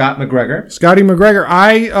 Scott McGregor. Scotty McGregor.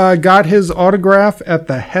 I got his autograph at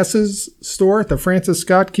the Hess's store at the Francis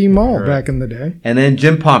Scott Key Mall back in the day. And then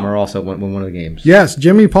Jim Palmer also won one of the games. Yes,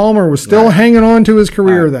 Jimmy Palmer was still hanging on to his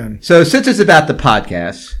career then. So since it's about the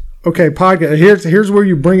podcast. Okay, podcast. Here's where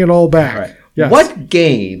you bring it all back. All right. Yes. What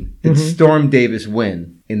game did Storm Davis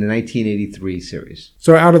win in the 1983 series?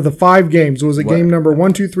 So out of the 5 games, was it game number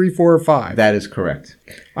 1, 2, 3, 4, or 5? That is correct.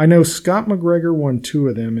 I know Scott McGregor won 2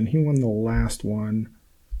 of them, and he won the last one.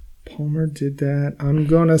 Palmer did that. I'm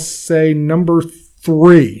going to say number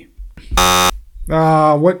 3.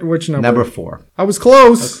 Which number? Number 4. I was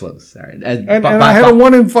close. All right. And I had a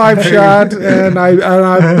 1 in 5 shot, and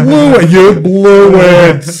I blew it. You blew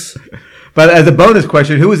it. But as a bonus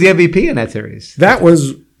question, who was the MVP in that series? That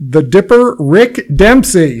was the Dipper, Rick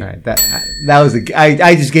Dempsey. All right, that was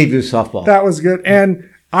I just gave you a softball. That was good. And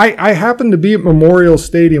I happened to be at Memorial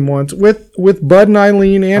Stadium once with Bud and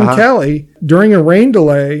Eileen and Kelly. During a rain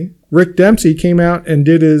delay, Rick Dempsey came out and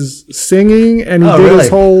did his singing, and he did his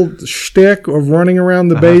whole shtick of running around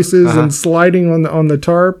the bases and sliding on the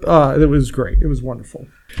tarp. It was great. It was wonderful.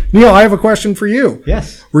 Neil, I have a question for you.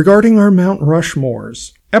 Yes. Regarding our Mount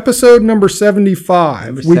Rushmores. Episode number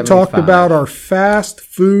 75, we talked about our fast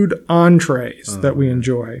food entrees that we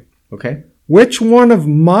enjoy. Okay. Which one of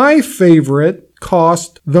my favorite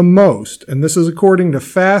cost the most? And this is according to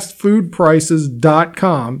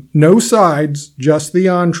fastfoodprices.com. No sides, just the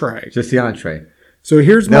entree. Just the entree. So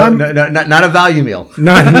here's not a value meal.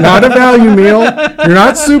 Not a value meal. You're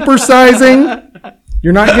not supersizing.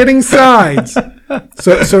 You're not getting sides.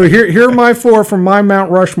 So here are my 4 from my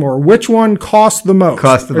Mount Rushmore. Which one costs the most?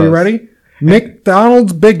 Are you ready?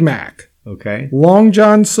 McDonald's Big Mac. Okay. Long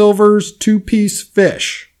John Silver's 2-piece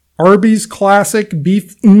fish. Arby's Classic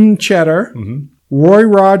Beef Cheddar. Roy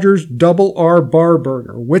Rogers Double R Bar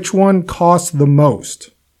Burger. Which one costs the most?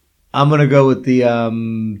 I'm gonna go with the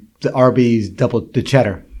Arby's the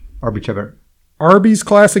cheddar. Arby's cheddar. Arby's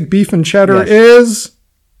Classic Beef and Cheddar is...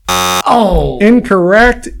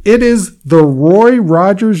 incorrect. It is the Roy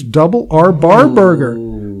Rogers Double R Bar Burger.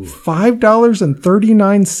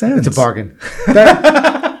 $5.39. It's a bargain.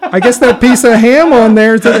 I guess that piece of ham on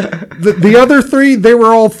there. The other 3, they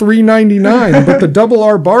were all $3.99. But the Double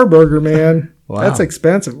R Bar Burger, man, that's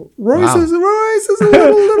expensive. Roy's is a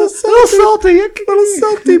little salty.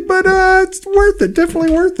 But it's worth it.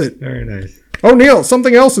 Definitely worth it. Very nice. Oh, Neil,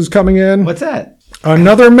 something else is coming in. What's that?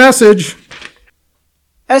 Another message.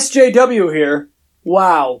 SJW here.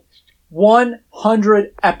 Wow.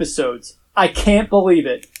 100 episodes. I can't believe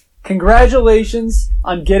it. Congratulations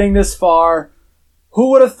on getting this far.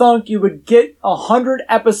 Who would have thunk you would get 100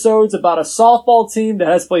 episodes about a softball team that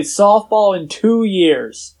has played softball in 2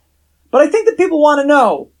 years? But I think that people want to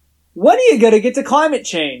know, when are you going to get to climate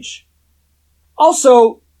change?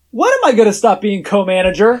 Also, when am I going to stop being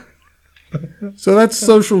co-manager? So that's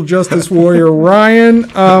social justice warrior Ryan.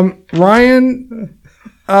 Ryan,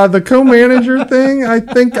 the co-manager thing, I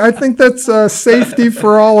think that's safety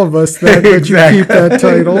for all of us that you keep that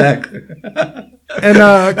title. Exactly. And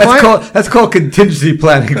that's called contingency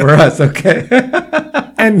planning for us, okay?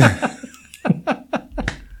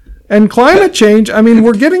 and climate change. I mean,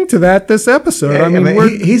 we're getting to that this episode. Yeah, I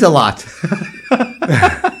mean, he's a lot.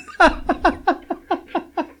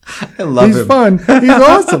 I love him. He's fun. He's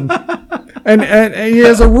awesome. And he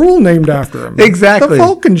has a rule named after him. Exactly. The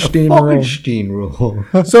Falkenstein rule.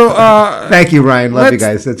 So, thank you, Ryan. Love you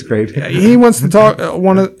guys. That's great. He wants to talk.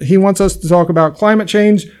 He wants us to talk about climate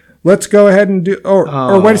change. Let's go ahead and do.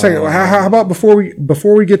 Or wait a second. How about before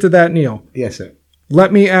we get to that, Neil? Yes, sir.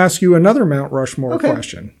 Let me ask you another Mount Rushmore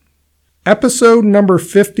question. Episode number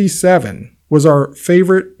 57 was our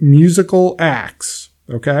favorite musical acts.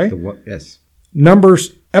 Okay. Yes.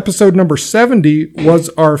 Episode number 70 was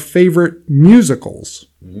our favorite musicals.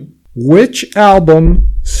 Mm-hmm. Which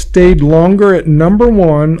album stayed longer at number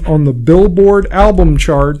 1 on the Billboard album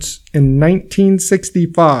charts in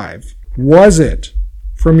 1965? Was it,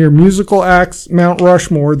 from your musical acts Mount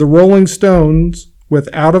Rushmore, the Rolling Stones with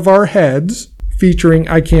Out of Our Heads, featuring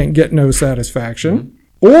I Can't Get No Satisfaction?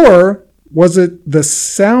 Mm-hmm. Or was it the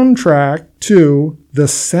soundtrack to The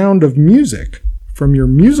Sound of Music from your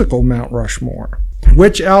musical Mount Rushmore?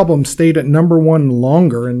 Which album stayed at number 1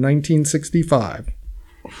 longer in 1965?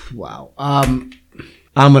 Wow. I'm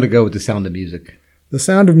going to go with The Sound of Music. The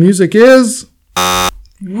Sound of Music is...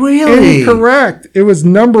 Really? Incorrect. It was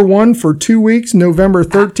number 1 for 2 weeks, November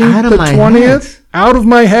 13th to 20th. Out of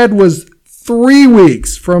My Head was 3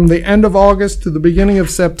 weeks, from the end of August to the beginning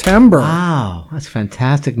of September. Wow. That's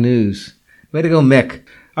fantastic news. Way to go, Mick.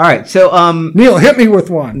 All right, so Neil, hit me with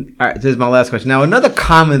one. All right, this is my last question. Now, another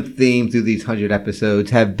common theme through these 100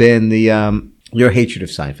 episodes have been the your hatred of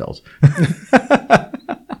Seinfeld.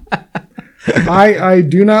 I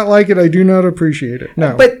do not like it. I do not appreciate it.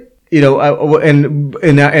 No, but you know, and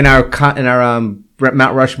in our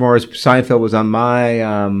Mount Rushmore's, Seinfeld was on my.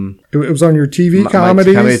 It was on your TV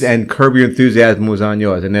comedies, and Curb Your Enthusiasm was on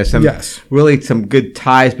yours. And there's some good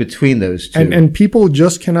ties between those two. And people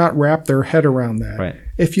just cannot wrap their head around that. Right.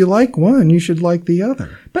 If you like one, you should like the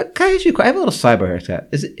other. But can I ask you? I have a little sidebar here, Scott.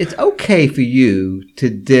 It's okay for you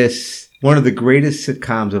to diss one of the greatest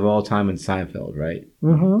sitcoms of all time in Seinfeld, right?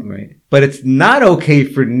 Mm-hmm. Right. But it's not okay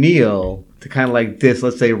for Neil to kind of like diss,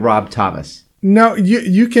 let's say, Rob Thomas. No,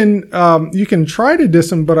 you can try to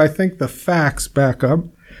diss him, but I think the facts back up.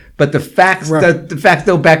 But the facts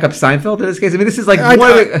don't back up Seinfeld in this case. I mean, this is like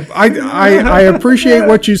I appreciate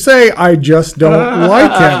what you say. I just don't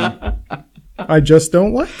like him. I just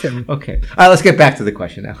don't like him. Okay. All right, let's get back to the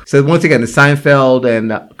question now. So once again, the Seinfeld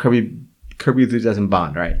and Curb Your Enthusiasm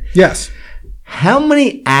bond, right? Yes. How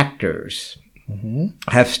many actors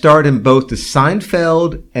have starred in both the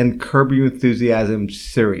Seinfeld and Curb Your Enthusiasm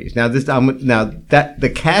series? Now,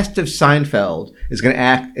 the cast of Seinfeld is going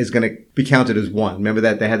to be counted as one. Remember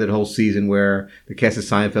that they had that whole season where the cast of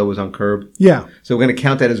Seinfeld was on Curb? Yeah. So we're going to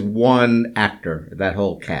count that as one actor, that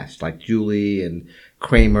whole cast, like Julie and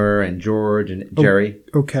Kramer and George and Jerry.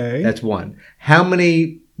 Okay. That's one.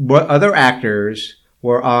 What other actors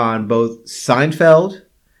were on both Seinfeld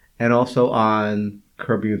and also on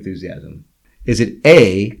Curb Your Enthusiasm? Is it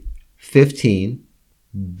A, 15,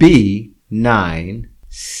 B, 9,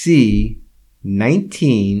 C,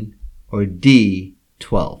 19, or D,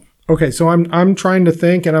 12? Okay, so I'm trying to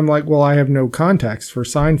think, and I'm like, well, I have no context for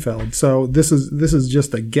Seinfeld, so this is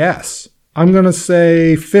just a guess. I'm gonna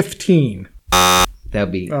say 15. That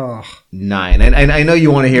would be 9. And I know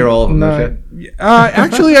you want to hear all of them.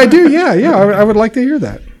 Actually, I do. Yeah. I would like to hear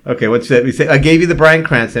that. Okay, what's that? We say I gave you the Bryan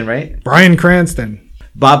Cranston, right? Bryan Cranston,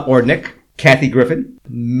 Bob Odenkirk, Kathy Griffin,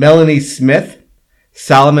 Melanie Smith,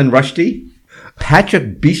 Solomon Rushdie,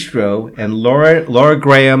 Patrick Bistro, and Laura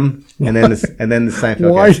Graham, and then the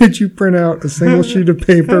Seinfeld. Why did you print out a single sheet of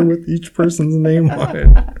paper with each person's name on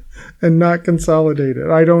it and not consolidate it?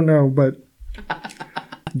 I don't know, but.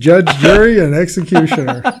 Judge, jury, and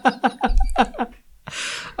executioner.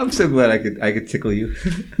 I'm so glad I could tickle you,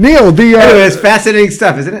 Neil. Anyway, it's fascinating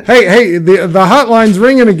stuff, isn't it? Hey, the hotline's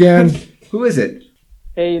ringing again. Who is it?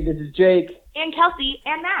 Hey, this is Jake and Kelsey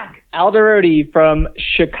and Mac. Alderodi from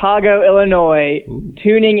Chicago, Illinois,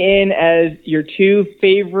 tuning in as your 2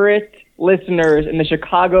 favorite listeners in the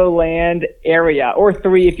Chicagoland area, or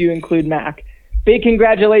 3 if you include Mac. Big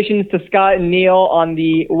congratulations to Scott and Neil on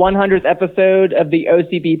the 100th episode of the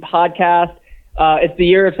OCB podcast. It's the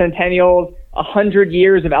year of centennials, 100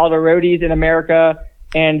 years of Aldo Roadies in America,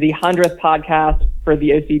 and the 100th podcast for the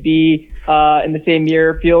OCB in the same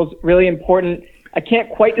year feels really important. I can't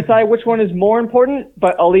quite decide which one is more important,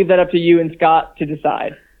 but I'll leave that up to you and Scott to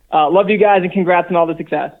decide. Love you guys and congrats on all the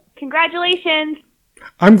success. Congratulations.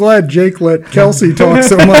 I'm glad Jake let Kelsey talk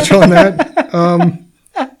so much on that.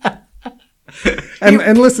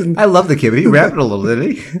 And listen, I love the kid, but he rapped it a little,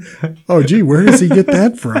 didn't he? Oh, gee, where does he get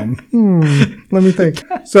that from? Let me think.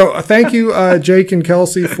 So thank you, Jake and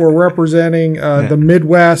Kelsey, for representing the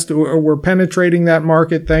Midwest. We're penetrating that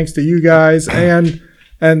market thanks to you guys.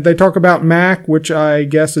 And they talk about Mac, which I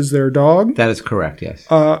guess is their dog. That is correct, yes.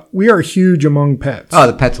 We are huge among pets. Oh,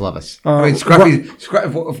 the pets love us. I mean,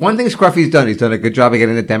 Scruffy, one thing Scruffy's done, he's done a good job of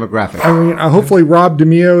getting the demographic. I mean, hopefully Rob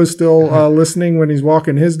DeMeo is still listening when he's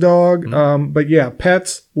walking his dog. But yeah,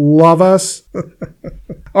 pets love us.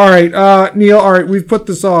 All right, Neil, all right, we've put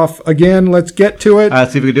this off. Again, let's get to it.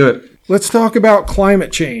 Let's see if we can do it. Let's talk about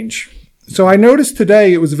climate change. So I noticed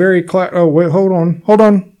today it was very... oh, wait, hold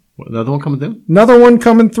on. Another one coming through? Another one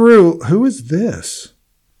coming through. Who is this?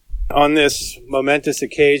 On this momentous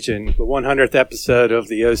occasion, the 100th episode of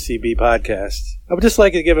the OCB podcast, I would just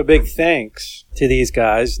like to give a big thanks to these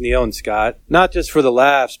guys, Neil and Scott, not just for the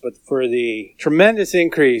laughs, but for the tremendous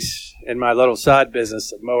increase in my little side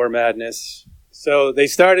business of Mower Madness. So they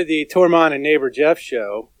started the Tormund and Neighbor Jeff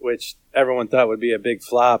show, which everyone thought would be a big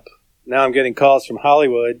flop. Now I'm getting calls from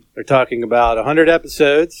Hollywood. They're talking about 100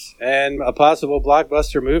 episodes and a possible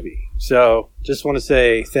blockbuster movie. So just want to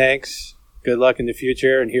say thanks, good luck in the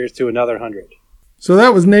future, and here's to another 100. So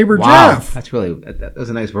that was Neighbor Jeff. That's really, those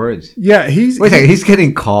are nice words. Yeah, Wait a second, he's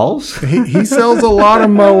getting calls? He sells a lot of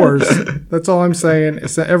mowers. That's all I'm saying.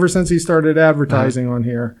 Ever since he started advertising on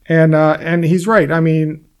here. And he's right. I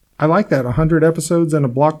mean, I like that. 100 episodes and a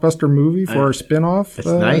blockbuster movie for our spinoff. That's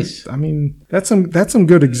nice. I mean, that's some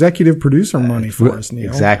good executive producer money for us, Neil.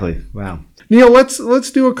 Exactly. Wow. Neil,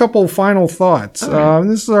 let's do a couple final thoughts. Right.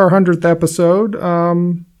 This is our 100th episode.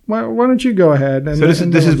 Why don't you go ahead? So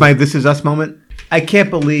this is my This Is Us moment. I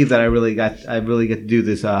can't believe that I really get to do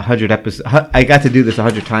this 100 episodes. I got to do this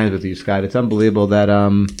 100 times with you, Scott. It's unbelievable that I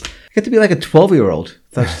get to be like a 12-year-old.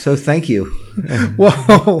 So thank you.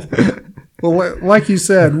 Well, like you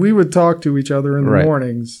said, we would talk to each other in the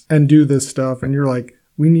mornings and do this stuff, and you're like,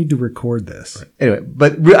 we need to record this. Right. Anyway,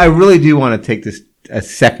 but I really do want to take this a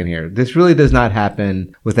second here. This really does not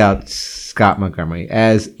happen without Scott Montgomery.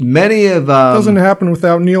 As many of doesn't happen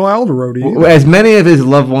without Neil Alderode. As many of his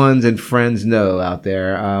loved ones and friends know out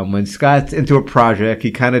there, when Scott's into a project,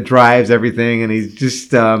 he kind of drives everything, and he's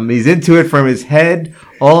just he's into it from his head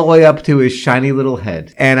all the way up to his shiny little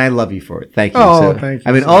head. And I love you for it. Thank you. Oh, thank you.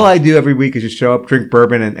 I mean, all I do every week is just show up, drink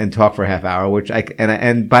bourbon, and talk for a half hour, which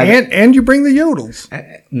and you bring the yodels.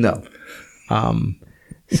 No.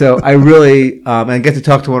 So I really and get to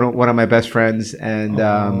talk to one of my best friends, and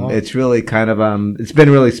it's really kind of it's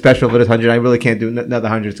been really special for this 100. I really can't do another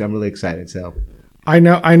 100, so I'm really excited. So I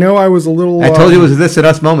know I was a little. I told you it was This and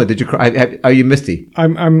Us moment. Did you cry? Are you misty?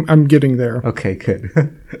 I'm getting there. Okay, good.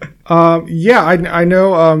 Yeah, I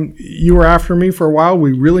know you were after me for a while.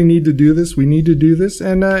 We really need to do this. We need to do this,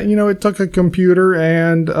 and it took a computer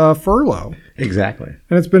and furlough. Exactly.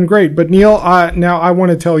 And it's been great. But Neil, now I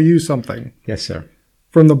want to tell you something. Yes, sir.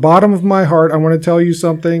 From the bottom of my heart, I want to tell you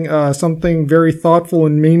something very thoughtful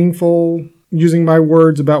and meaningful, using my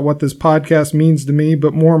words about what this podcast means to me,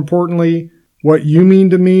 but more importantly, what you mean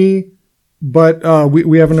to me. But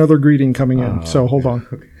we have another greeting coming in, so hold on.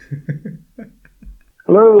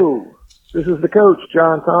 Hello, this is the coach,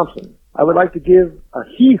 John Thompson. I would like to give a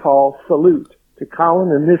hee-haw salute to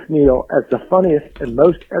Colin and Miss Neil as the funniest and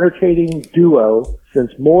most entertaining duo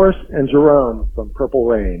since Morris and Jerome from Purple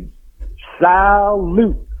Rain.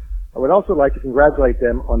 Salute! I would also like to congratulate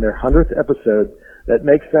them on their 100th episode that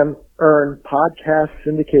makes them earn podcast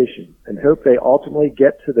syndication and hope they ultimately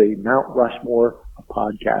get to the Mount Rushmore of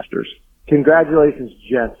podcasters. Congratulations,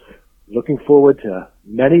 gents. Looking forward to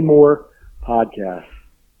many more podcasts.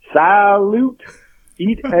 Salute!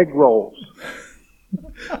 Eat egg rolls.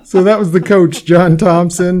 So that was the coach, John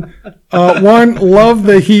Thompson. Love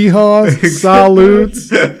the hee-haws,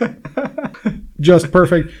 salutes. Just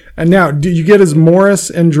perfect. And now, do you get his Morris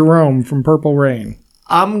and Jerome from Purple Rain?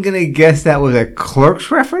 I'm going to guess that was a Clerks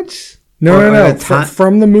reference? No.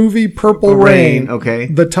 From the movie Purple Rain. Okay.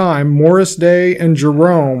 The time, Morris Day and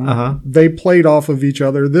Jerome, they played off of each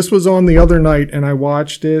other. This was on the other night, and I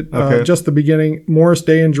watched it. Just the beginning. Morris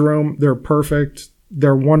Day and Jerome, they're perfect.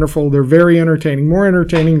 They're wonderful. They're very entertaining. More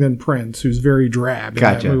entertaining than Prince, who's very drab in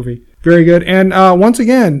that movie. Very good. And once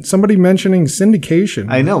again, somebody mentioning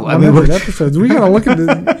syndication. I know. 100 episodes. We got to look at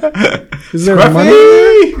this. Is there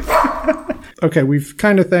money? Okay, we've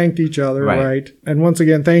kind of thanked each other, right? And once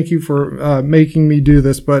again, thank you for making me do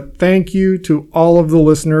this. But thank you to all of the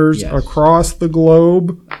listeners across the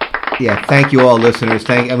globe. Yeah, thank you all, listeners.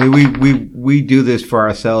 We do this for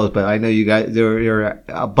ourselves, but I know you guys. There are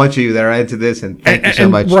a bunch of you that are into this, and thank you so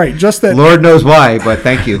much. Right, just that. Lord knows why, but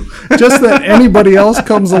thank you. Just that anybody else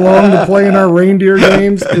comes along to play in our reindeer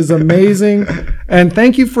games is amazing, and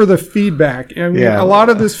thank you for the feedback. I mean, a lot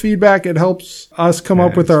of this feedback, it helps us come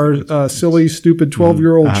up with our silly, stupid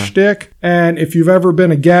 12-year-old shtick. And if you've ever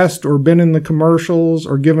been a guest or been in the commercials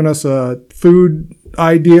or given us a food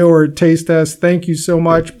idea or a taste test, thank you so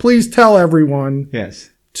much. Please tell everyone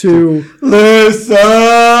to listen.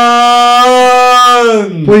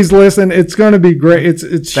 Please listen. It's going to be great. It's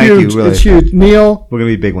huge. You, really. It's huge. Neil, we're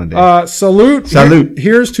going to be big one day. Salute.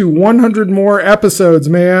 Here's to 100 more episodes,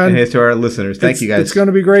 man. And here's to our listeners. Thank you, guys. It's going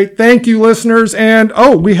to be great. Thank you, listeners. And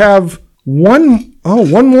we have one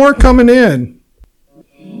more coming in.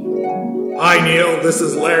 Hi, Neil. This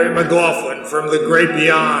is Larry McLaughlin from The Great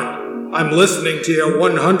Beyond. I'm listening to your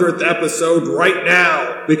 100th episode right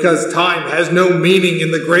now because time has no meaning in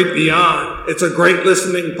the Great Beyond. It's a great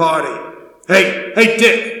listening party. Hey,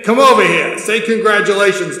 Dick, come over here. Say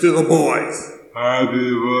congratulations to the boys.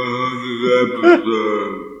 Happy 100th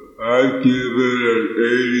episode. I give it an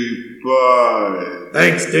 85.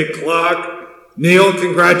 Thanks, Dick Clark. Neil,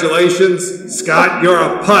 congratulations. Scott, you're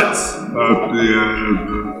a putz. Happy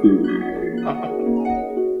anniversary.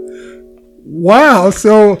 Wow!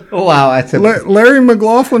 So that's Larry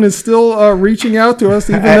McLaughlin is still reaching out to us,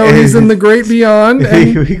 even though he's in the Great Beyond.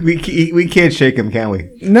 We can't shake him, can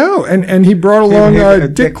we? No, and he brought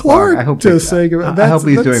along Dick Clark to say goodbye. I hope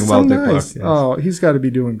he's doing well, Dick Clark. Yes. Oh, he's got to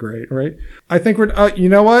be doing great, right? I think we're. You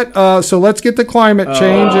know what? So let's get to climate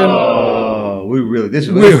change and.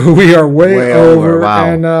 We are way over. Wow.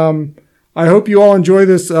 And I hope you all enjoy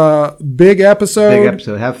this big episode.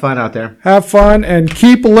 Have fun out there. Have fun and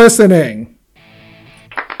keep listening.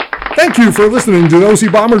 Thank you for listening to the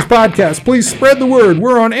OC Bombers podcast. Please spread the word.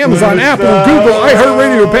 We're on Amazon, Apple, Google,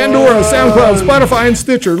 iHeartRadio, Pandora, SoundCloud, Spotify, and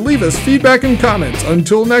Stitcher. Leave us feedback and comments.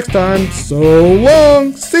 Until next time, so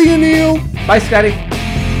long. See you, Neil. Bye, Scotty.